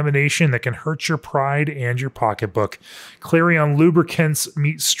contamination that can hurt your pride and your pocketbook. Clarion lubricants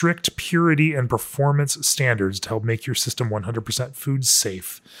meet strict purity and performance standards to help make your system 100% food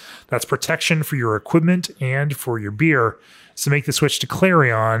safe. That's protection for your equipment and for your beer. So make the switch to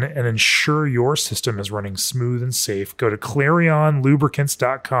Clarion and ensure your system is running smooth and safe. Go to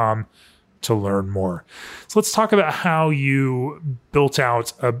clarionlubricants.com to learn more. So let's talk about how you built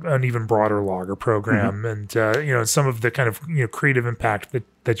out an even broader lager program and some of the kind of creative impact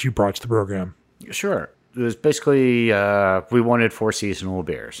that you brought to the program. Sure. It was basically we wanted 4 seasonal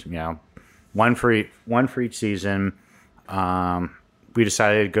beers, one for each season. We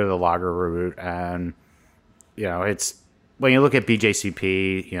decided to go the lager route, and it's when you look at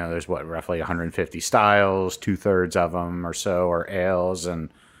BJCP, there's roughly 150 styles, 2/3 of them or so are ales, and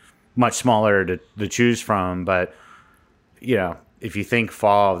much smaller to choose from. But if you think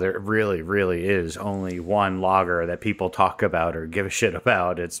fall, there really, really is only one lager that people talk about or give a shit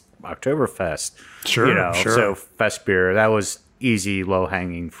about. It's Oktoberfest. Sure. So Fest beer, that was easy,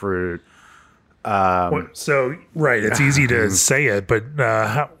 low-hanging fruit. It's easy to say it, but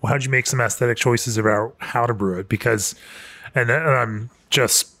how'd you make some aesthetic choices about how to brew it? Because, and I'm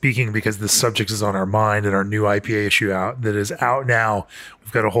just speaking because this subject is on our mind, and our new IPA issue that is out now.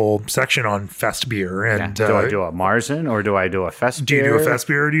 We've got a whole section on Fest beer. And do I do a Marzen or do I do a Fest beer? Do you do a Fest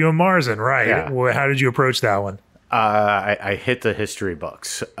beer or do you do a Marzen? Right. Yeah. Well, how did you approach that one? I hit the history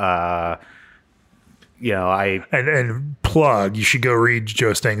books. And plug, you should go read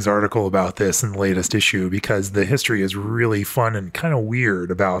Joe Stang's article about this in the latest issue, because the history is really fun and kind of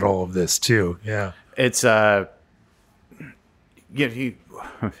weird about all of this too. Yeah. It's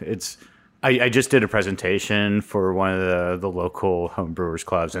I just did a presentation for one of the local homebrewers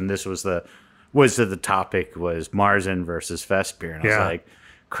clubs, and this was the topic was Marzen versus Fest beer, and I was like,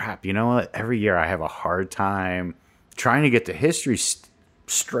 crap, you know what? Every year I have a hard time trying to get the history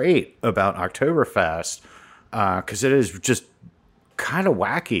straight about Oktoberfest, because it is just kind of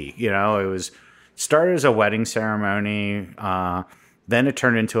wacky. It was started as a wedding ceremony. Then it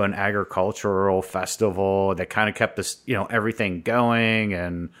turned into an agricultural festival that kind of kept this, everything going.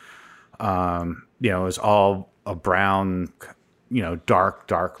 And, it was all a brown,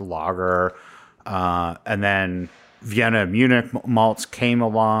 dark lager. And then Vienna, Munich malts came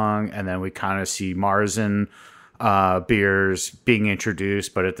along, and then we kind of see Marzen beers being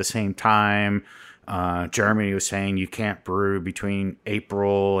introduced. But at the same time, Germany was saying you can't brew between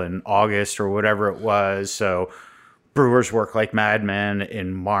April and August or whatever it was. So brewers work like madmen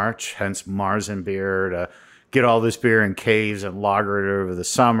in March, hence Marzen beer, to get all this beer in caves and lager it over the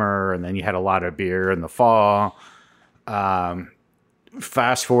summer. And then you had a lot of beer in the fall.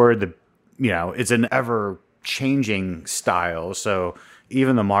 Fast forward, it's an ever changing style. So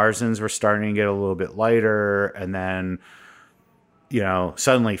even the Marzens were starting to get a little bit lighter. And then,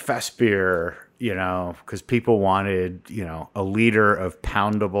 suddenly Fest beer, because people wanted, a liter of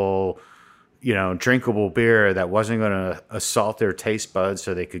poundable, drinkable beer that wasn't going to assault their taste buds,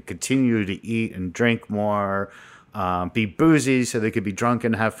 so they could continue to eat and drink more, be boozy so they could be drunk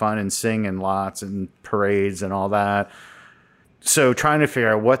and have fun and sing in lots and parades and all that. So trying to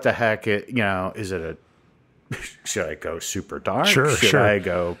figure out what the heck is it a should I go super dark? Sure, should sure. I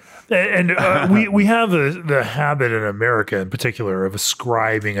go? And we have the habit in America in particular of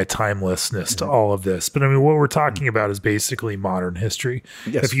ascribing a timelessness to all of this. But I mean, what we're talking about is basically modern history.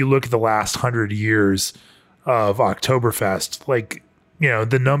 Yes. If you look at the last 100 years of Oktoberfest, like, you know,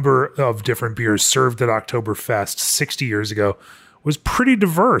 the number of different beers served at Oktoberfest 60 years ago was pretty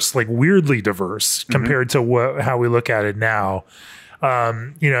diverse, like weirdly diverse compared to how we look at it now. You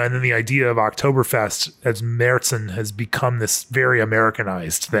know, and then the idea of Oktoberfest as Märzen has become this very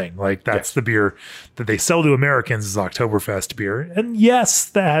Americanized thing. Like that's the beer that they sell to Americans is Oktoberfest beer. And yes,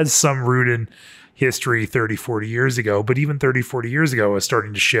 that has some root in history 30, 40 years ago, but even 30, 40 years ago, it was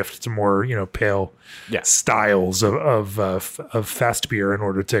starting to shift to more, you know, pale styles of fest beer in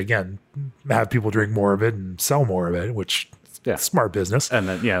order to, again, have people drink more of it and sell more of it, which smart business. And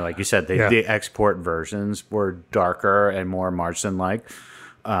then, like you said, the export versions were darker and more Märzen-like,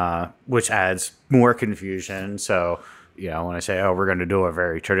 which adds more confusion. So, you know, when I say, oh, we're going to do a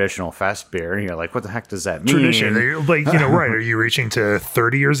very traditional fest beer, and you're like, what the heck does that mean? Tradition. Like, you know, right. Are you reaching to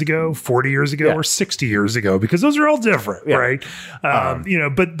 30 years ago, 40 years ago, or 60 years ago? Because those are all different, right? You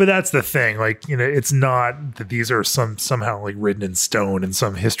know, but that's the thing. Like, you know, it's not that these are somehow like written in stone in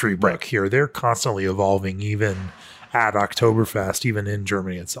some history book here. They're constantly evolving, even at Oktoberfest, even in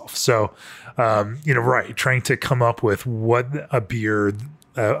Germany itself. So, you know, right, trying to come up with what a beer,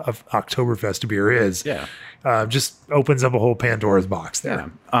 of Oktoberfest beer is, just opens up a whole Pandora's box there.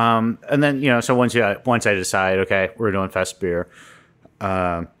 And then, you know, so once I decide, okay, we're doing fest beer,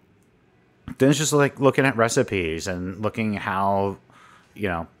 then it's just like looking at recipes and looking how, you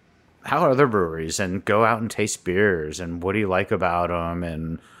know, how other breweries, and go out and taste beers and what do you like about them,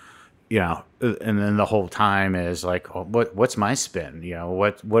 and you know, and then the whole time is like, oh, what's my spin? You know,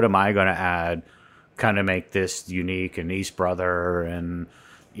 what am I going to add, kind of make this unique and East Brother, and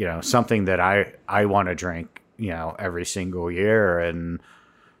you know, something that I want to drink, you know, every single year. And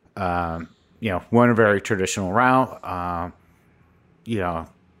you know, went a very traditional route. You know,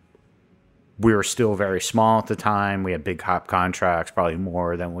 we were still very small at the time. We had big hop contracts, probably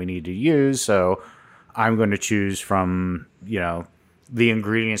more than we need to use. So I'm going to choose from, you know, the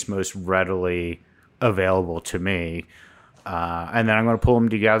ingredients most readily available to me. And then I'm going to pull them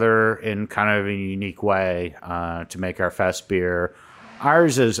together in kind of a unique way to make our fest beer.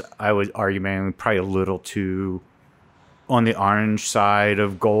 Ours is, I would argue, probably a little too on the orange side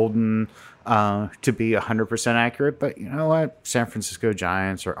of golden to be 100% accurate. But you know what? San Francisco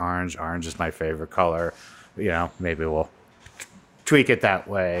Giants are orange. Orange is my favorite color. You know, maybe we'll tweak it that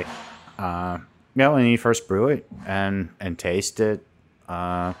way. You know, when you first brew it and taste it,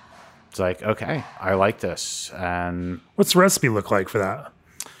 it's like, okay, I like this. And what's the recipe look like for that?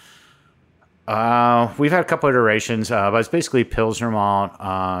 We've had a couple iterations, but it's basically Pilsner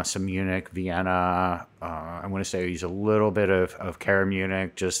malt, some Munich, Vienna. I'm going to say we use a little bit of Cara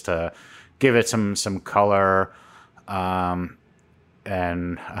Munich just to give it some color. And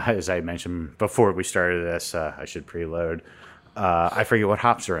as I mentioned before we started this, I should preload. I forget what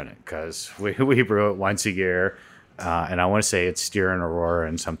hops are in it because we brew it once a year. And I want to say it's Steer and Aurora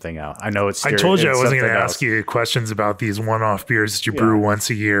and something else. I know it's Steer. I told you I wasn't going to ask you questions about these one-off beers that you brew once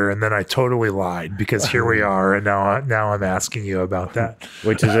a year, and then I totally lied because here we are, and now I'm asking you about that.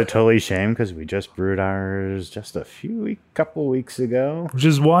 Which is a totally shame because we just brewed ours just a couple weeks ago. Which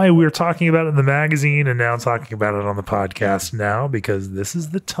is why we were talking about it in the magazine and now talking about it on the podcast now, because this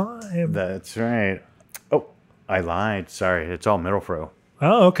is the time. That's right. Oh, I lied. Sorry. It's all Middle Fro.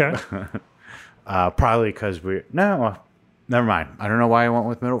 Oh, okay. Probably because never mind. I don't know why I went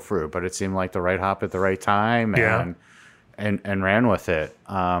with Middle Fruit, but it seemed like the right hop at the right time, and ran with it.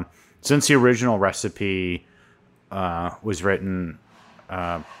 Since the original recipe was written,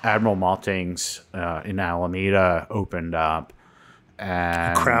 Admiral Maltings in Alameda opened up,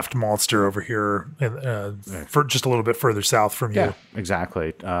 and Craft Maltster over here, for just a little bit further south from you. Yeah,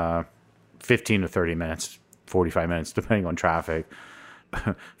 exactly. 15 to 30 minutes, 45 minutes, depending on traffic.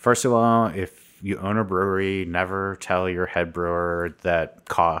 First of all, if you own a brewery, never tell your head brewer that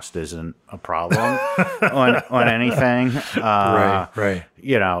cost isn't a problem on anything. Right.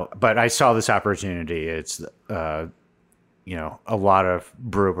 You know, but I saw this opportunity. It's, you know, a lot of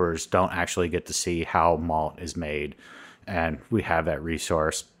brewers don't actually get to see how malt is made. And we have that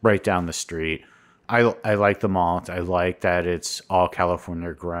resource right down the street. I like the malt. I like that it's all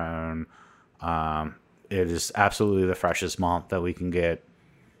California grown. It is absolutely the freshest malt that we can get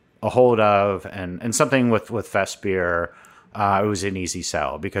a hold of, and something with fest beer, it was an easy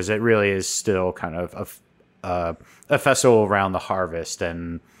sell because it really is still kind of a festival around the harvest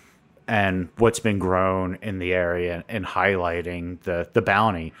and what's been grown in the area and highlighting the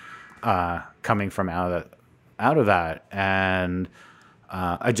bounty coming from out out of that. And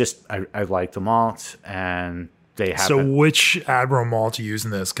I like the malt, and they have. So which Admiral malt do you use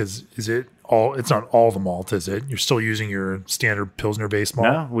in this? Because it's not all the malt, is it? You're still using your standard Pilsner base malt?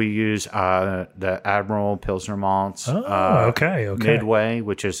 No, we use the Admiral Pilsner malts. Okay. Midway,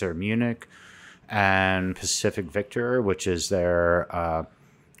 which is their Munich, and Pacific Victor, which is their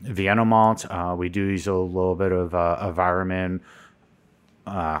Vienna malt. We do use a little bit of Environment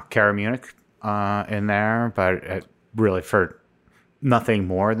Cara Munich in there, but really for nothing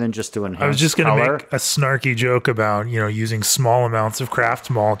more than just to enhance. I was just going color. to make a snarky joke about, using small amounts of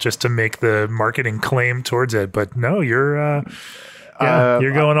craft malt just to make the marketing claim towards it. But no, you're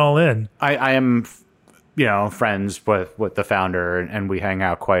going all in. I am, friends with the founder, and we hang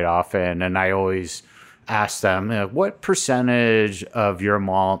out quite often. And I always ask them, what percentage of your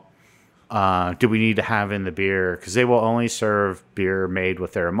malt do we need to have in the beer? Because they will only serve beer made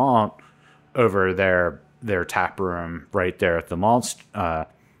with their malt over their tap room right there at the malt house.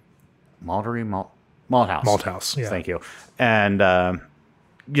 Malt house, yeah. Thank you. And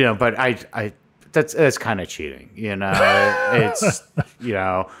but I that's kind of cheating. It's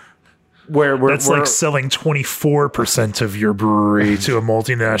we're like selling 24% of your brewery to a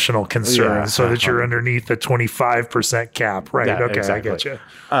multinational concern, so that you're underneath the 25% cap, right? Yeah, okay, exactly. I get you.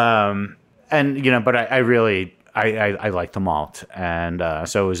 And but I really like the malt, and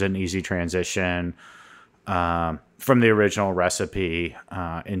so it was an easy transition from the original recipe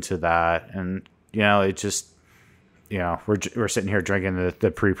into that. And it just we're sitting here drinking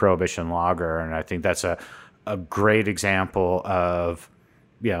the pre-prohibition lager, and I think that's a great example of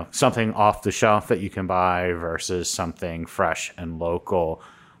something off the shelf that you can buy versus something fresh and local,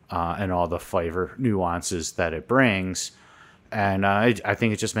 and all the flavor nuances that it brings. And I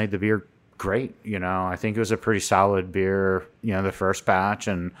think it just made the beer great. I think it was a pretty solid beer, the first batch,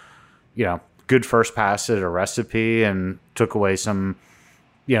 and good first pass at a recipe, and took away some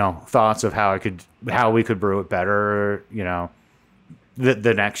thoughts of how we could brew it better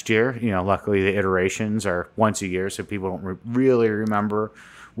the next year. Luckily the iterations are once a year, so people don't really remember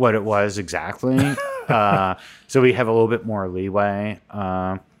what it was exactly. So we have a little bit more leeway,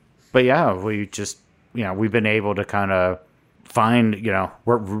 but yeah, we just we've been able to kind of find,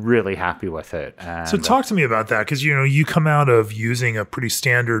 we're really happy with it. And so talk to me about that, because you come out of using a pretty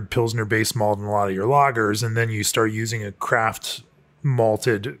standard Pilsner base malt in a lot of your lagers, and then you start using a craft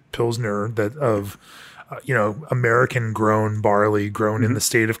malted Pilsner that of American grown barley grown in the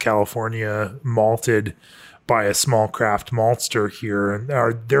state of California, malted by a small craft maltster here. And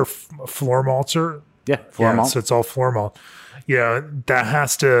are there floor malts? Floor malt. So it's all floor malt. That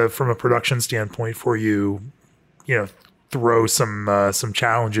has to, from a production standpoint for you, throw some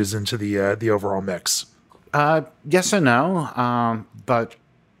challenges into the overall mix. Yes and no. But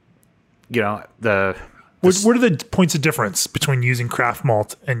what are the points of difference between using craft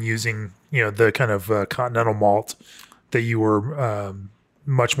malt and using the kind of continental malt that you were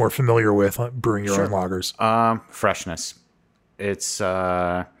much more familiar with brewing your own lagers? Freshness. It's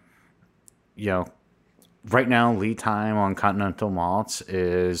right now lead time on continental malts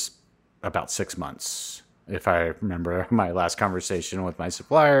is about 6 months. If I remember my last conversation with my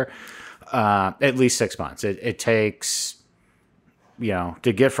supplier, at least 6 months. It takes, to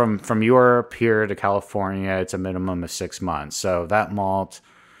get from Europe here to California, it's a minimum of 6 months. So that malt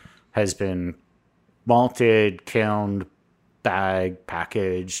has been malted, kilned, bagged,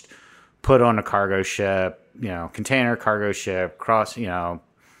 packaged, put on a cargo ship, container cargo ship, cross,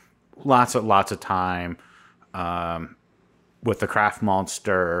 lots of time. With the craft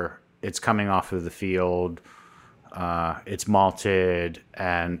maltster, it's coming off of the field, it's malted,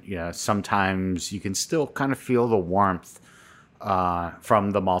 and sometimes you can still kind of feel the warmth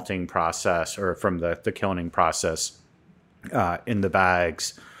from the malting process, or from the kilning process in the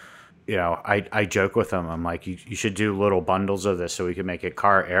bags. I joke with them. I'm like, you should do little bundles of this so we can make it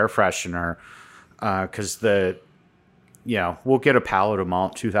car air freshener, because we'll get a pallet of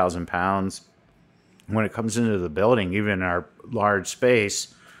malt, 2,000 pounds. When it comes into the building, even in our large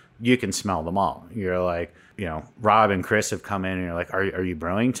space, you can smell the malt. You're like, Rob and Chris have come in, and you're like, are you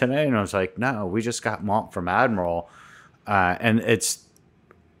brewing today? And I was like, no, we just got malt from Admiral. And it's,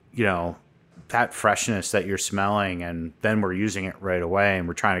 that freshness that you're smelling, and then we're using it right away, and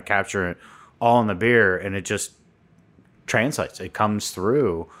we're trying to capture it all in the beer, and it just translates. It comes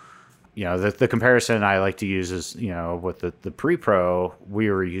through. The comparison I like to use is, with the pre-pro, we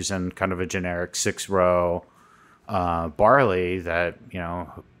were using kind of a generic 6-row barley that,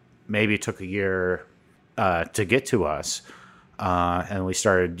 maybe took a year to get to us. And we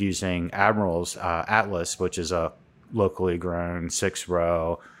started using Admiral's Atlas, which is a locally grown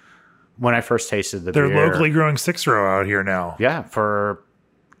 6-row when I first tasted the They're beer, locally growing 6-row out here now. yeah, for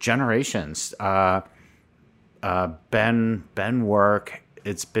generations. Ben Work,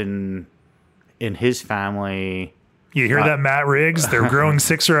 it's been in his family. You hear that, Matt Riggs? They're growing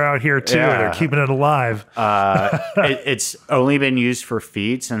 6-row out here too. Yeah. They're keeping it alive. It's only been used for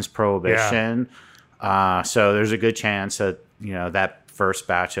feed since Prohibition. So there's a good chance that, that first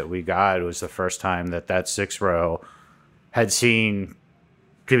batch that we got was the first time that 6-row had seen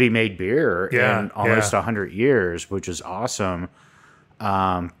to be made beer in almost 100 years, which is awesome.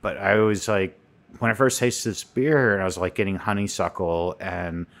 But I was like, when I first tasted this beer, and I was like getting honeysuckle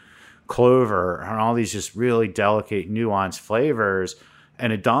and clover and all these just really delicate, nuanced flavors.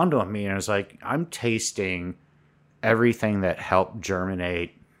 And it dawned on me, and I was like, I'm tasting everything that helped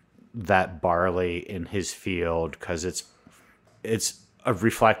germinate that barley in his field, because it's a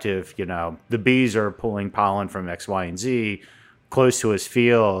reflective, the bees are pulling pollen from X, Y, and Z close to his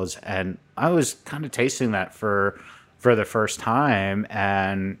fields. And I was kind of tasting that for the first time,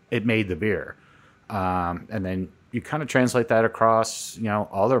 and it made the beer. And then you kind of translate that across,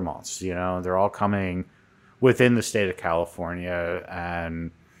 all their malts. They're all coming within the state of California,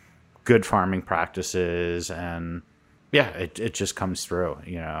 and good farming practices, and it just comes through.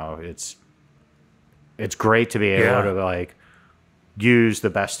 It's great to be able to like use the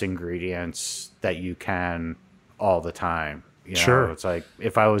best ingredients that you can all the time. Sure. It's like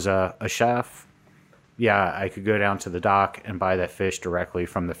if I was a chef, I could go down to the dock and buy that fish directly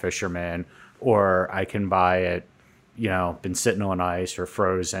from the fisherman, or I can buy it, been sitting on ice or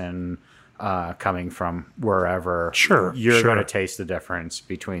frozen, coming from wherever. Sure. You're going to taste the difference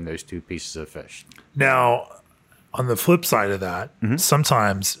between those two pieces of fish. Now, on the flip side of that,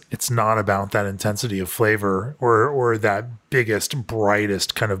 sometimes it's not about that intensity of flavor or that biggest,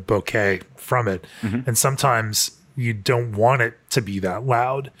 brightest kind of bouquet from it. And sometimes you don't want it to be that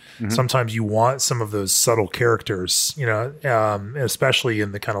loud. Sometimes you want some of those subtle characters, especially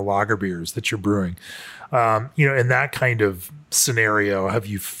in the kind of lager beers that you're brewing. In that kind of scenario, have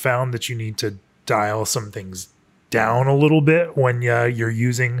you found that you need to dial some things down a little bit when you're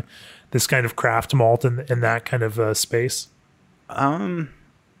using this kind of craft malt in that kind of space? Or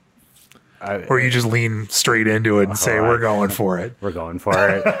you just lean straight into it and say, we're going for it. We're going for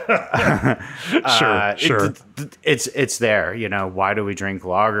it. Sure. It's there. Why do we drink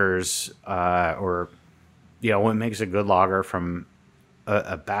lagers? Or, what makes a good lager from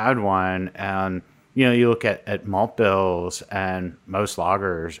a bad one? And, you look at malt bills, and most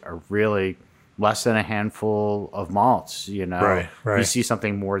lagers are really less than a handful of malts. Right. You see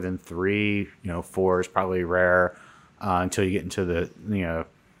something more than 3, 4 is probably rare, until you get into the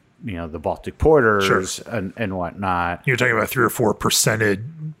the Baltic porters and whatnot. You're talking about 3 or 4 percentage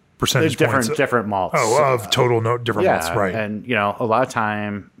points. Different malts. Of total different malts, right? And a lot of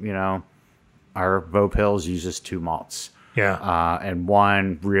time, our Bow Pills uses 2 malts. Yeah. And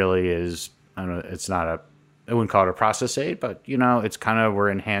one really is, I don't know, it's not I wouldn't call it a process aid, but it's kind of,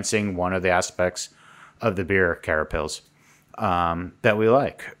 we're enhancing one of the aspects of the beer, carapils, that we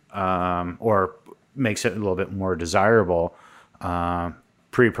like, or makes it a little bit more desirable.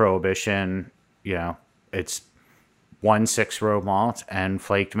 Pre-Prohibition, it's 1 6-row malt and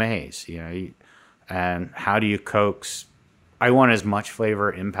flaked maize, and how do you coax? I want as much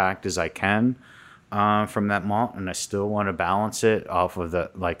flavor impact as I can from that malt, and I still want to balance it off of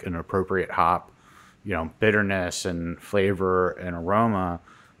an appropriate hop, bitterness and flavor and aroma,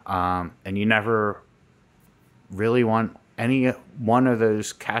 and you never really want any one of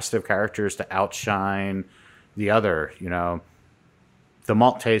those cast of characters to outshine the other. The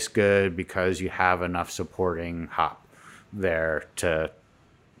malt tastes good because you have enough supporting hop there to,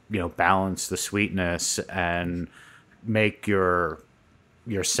 balance the sweetness and make your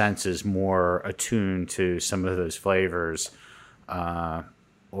senses more attuned to some of those flavors. Everything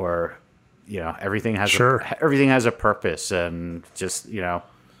has a purpose, and just,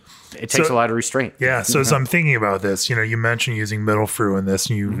 it takes a lot of restraint. Yeah. So as I'm thinking about this, you mentioned using middle fruit in this,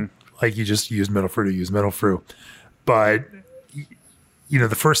 and you just used middle fruit to use middle fruit, but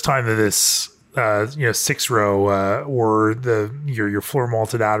the first time that this, 6-row or your floor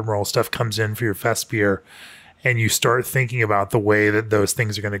malted Admiral stuff comes in for your fest beer, and you start thinking about the way that those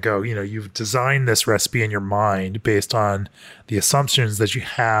things are going to go, you've designed this recipe in your mind based on the assumptions that you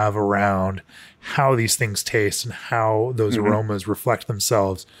have around how these things taste and how those aromas reflect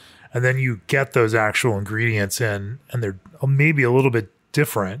themselves. And then you get those actual ingredients in, and they're maybe a little bit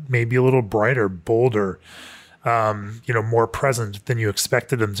different, maybe a little brighter, bolder, more present than you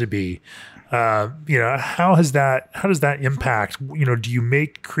expected them to be. How does that impact? Do you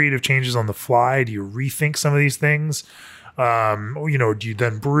make creative changes on the fly? Do you rethink some of these things? Do you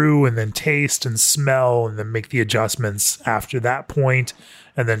then brew and then taste and smell and then make the adjustments after that point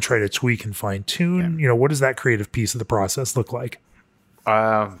and then try to tweak and fine tune? What does that creative piece of the process look like?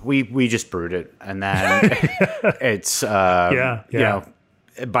 We just brewed it, and then it's at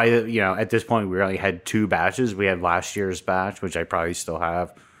this point we only had 2 batches. We had last year's batch, which I probably still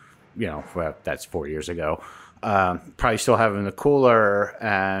have. Well, that's 4 years ago. Probably still have in the cooler,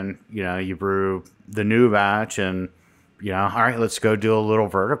 and you brew the new batch, and all right, let's go do a little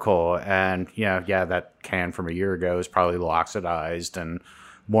vertical, and that can from a year ago is probably a little oxidized and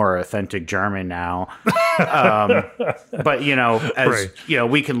more authentic German now. But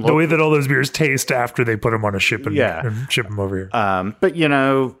we can look the way that all those beers taste after they put them on a ship and ship them over here. But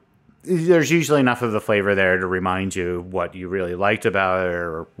there's usually enough of the flavor there to remind you what you really liked about it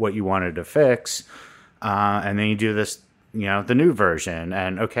or what you wanted to fix. And then you do this, the new version,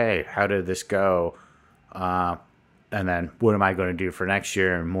 and okay, how did this go? And then what am I going to do for next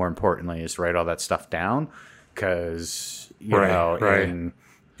year? And more importantly is write all that stuff down, because if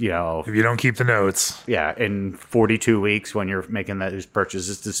you don't keep the notes, in 42 weeks when you're making those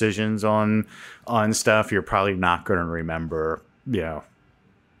purchases decisions on stuff, you're probably not going to remember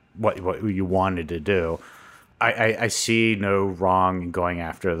what you wanted to do. I see no wrong in going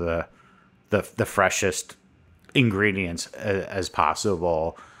after the freshest ingredients as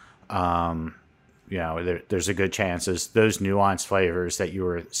possible. There's a good chance those nuanced flavors that you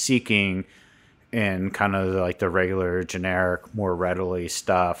were seeking in kind of like the regular generic, more readily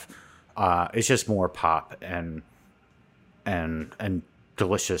stuff, it's just more pop and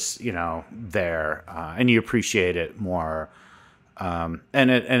delicious, there, and you appreciate it more.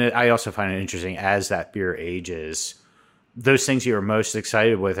 I also find it interesting as that beer ages, those things you were most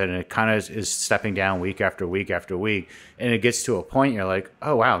excited with, and it kind of is stepping down week after week after week, and it gets to a point you're like,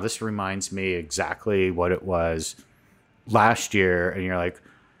 oh wow, this reminds me exactly what it was last year, and you're like,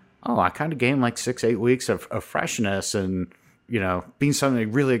 oh, I kind of gained like 6-8 weeks of freshness, and being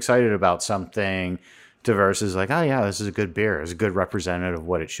something really excited about something, to versus like, oh yeah, this is a good beer, it's a good representative of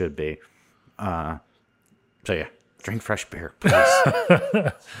what it should be. Drink fresh beer,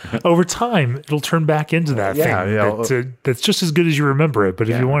 please. Over time, it'll turn back into that thing that's just as good as you remember it. But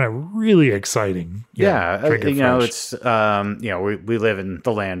if you want it really exciting, drink it fresh. It's we live in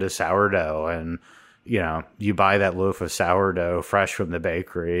the land of sourdough, and you buy that loaf of sourdough fresh from the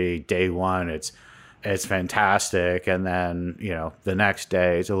bakery day one, it's fantastic, and then the next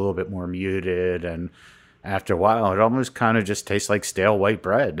day it's a little bit more muted, and after a while it almost kind of just tastes like stale white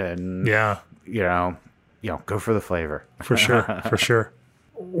bread, and go for the flavor. For sure.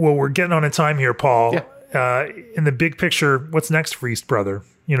 Well, we're getting on a time here, Paul. In the big picture, what's next for East Brother?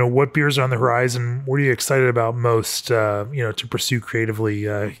 What beers are on the horizon? What are you excited about most to pursue creatively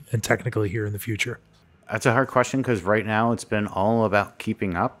and technically here in the future? That's a hard question, because right now it's been all about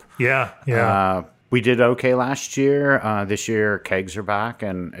keeping up. Yeah. We did okay last year. This year, kegs are back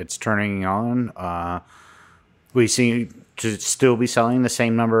and it's turning on. We seem to still be selling the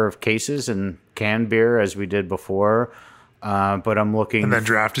same number of cases and canned beer as we did before. But I'm looking... And then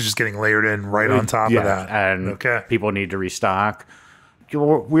draft is just getting layered in right on top of that. And people need to restock.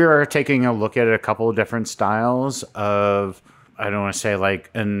 We are taking a look at a couple of different styles of, I don't want to say like,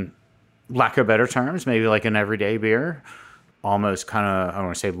 in lack of better terms, maybe like an everyday beer. Almost kind of, I don't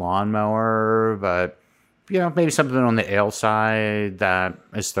want to say lawnmower, but maybe something on the ale side that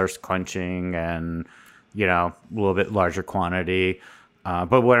is thirst quenching and, a little bit larger quantity.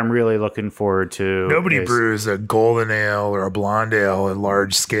 But what I'm really looking forward to, nobody brews a golden ale or a blonde ale at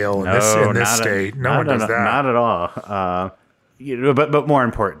large scale in this state. No one does that. Not at all. But more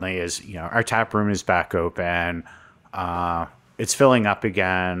importantly is, our tap room is back open. It's filling up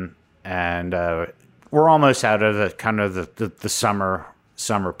again, and we're almost out of the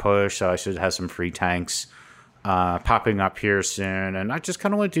summer push. So I should have some free tanks popping up here soon, and I just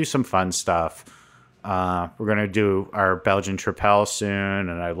kind of want to do some fun stuff. We're going to do our Belgian Tripel soon,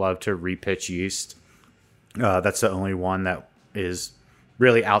 and I'd love to repitch yeast. That's the only one that is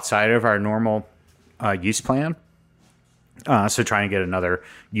really outside of our normal use plan. So trying to get another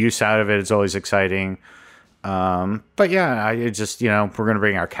use out of it is always exciting. But yeah, I just, we're going to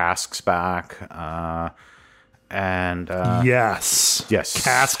bring our casks back. Yes.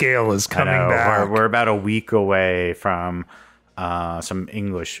 Cask ale is coming back. We're about a week away from some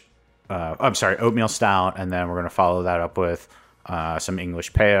English... oatmeal stout, and then we're going to follow that up with some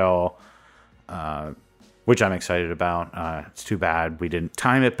English pale, which I'm excited about. It's too bad we didn't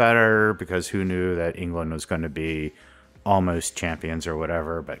time it better, because who knew that England was going to be almost champions or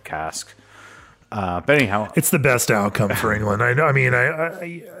whatever, but cask But anyhow, It's the best outcome for England. I know. I mean,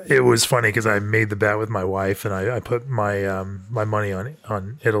 it was funny because I made the bet with my wife, and I put my my money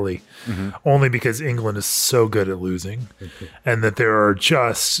on Italy, only because England is so good at losing, and that there are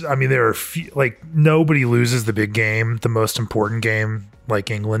just. I mean, there are like nobody loses the big game, the most important game,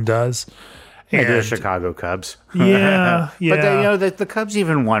 like England does. and the And- Chicago Cubs. Yeah, yeah. But they, the Cubs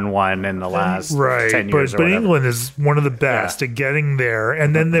even won one in the last 10 years. But or whatever. England is one of the best at getting there.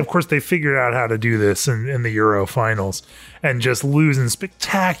 And then, of course, they figured out how to do this in the Euro finals and just lose in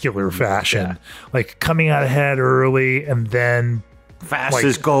spectacular fashion, like coming out ahead early and then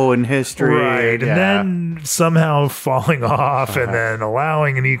fastest goal in history. right, and then somehow falling off and then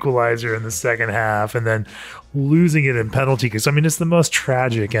allowing an equalizer in the second half and then losing it in penalty kicks. I mean, it's the most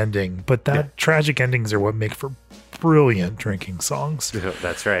tragic ending, but that tragic endings are what make for brilliant drinking songs.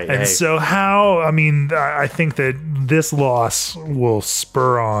 That's right. And so I think that this loss will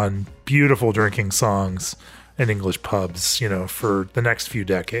spur on beautiful drinking songs in English pubs, for the next few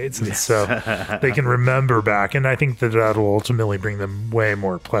decades. And so they can remember back. And I think that that'll ultimately bring them way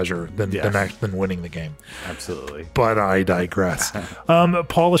more pleasure than winning the game. Absolutely. But I digress.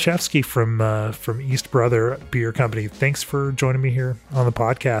 Paul Lashevsky from East Brother Beer Company, thanks for joining me here on the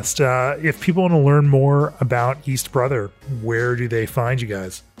podcast. If people want to learn more about East Brother, where do they find you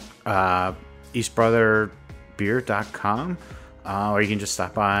guys? EastBrotherBeer.com, or you can just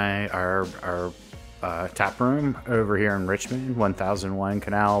stop by our tap room over here in Richmond, 1001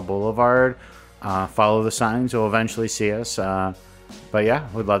 Canal Boulevard. Follow the signs, you'll eventually see us. But yeah,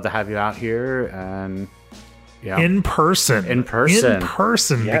 we'd love to have you out here and In person,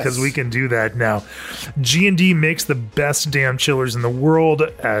 yes. because we can do that now. G&D makes the best damn chillers in the world,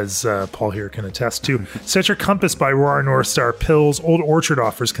 as Paul here can attest to. Set your compass by Roar North Star Pills. Old Orchard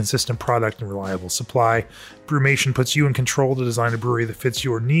offers consistent product and reliable supply. Brewmation puts you in control to design a brewery that fits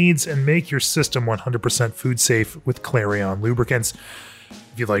your needs and make your system 100% food safe with Clarion lubricants.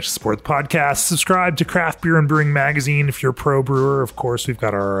 If you'd like to support the podcast, subscribe to Craft Beer and Brewing Magazine. If you're a pro brewer, of course, we've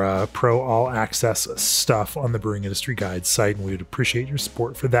got our pro all access stuff on the Brewing Industry Guide site, and we would appreciate your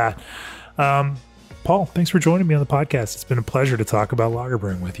support for that. Paul, thanks for joining me on the podcast. It's been a pleasure to talk about lager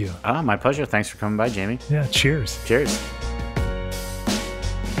brewing with you. My pleasure. Thanks for coming by, Jamie. Yeah, cheers. Cheers.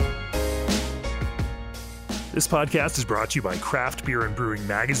 This podcast is brought to you by Craft Beer and Brewing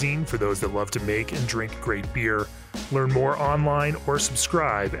Magazine for those that love to make and drink great beer. Learn more online or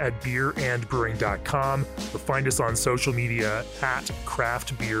subscribe at beerandbrewing.com or find us on social media at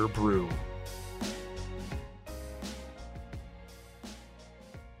Craft Beer Brew.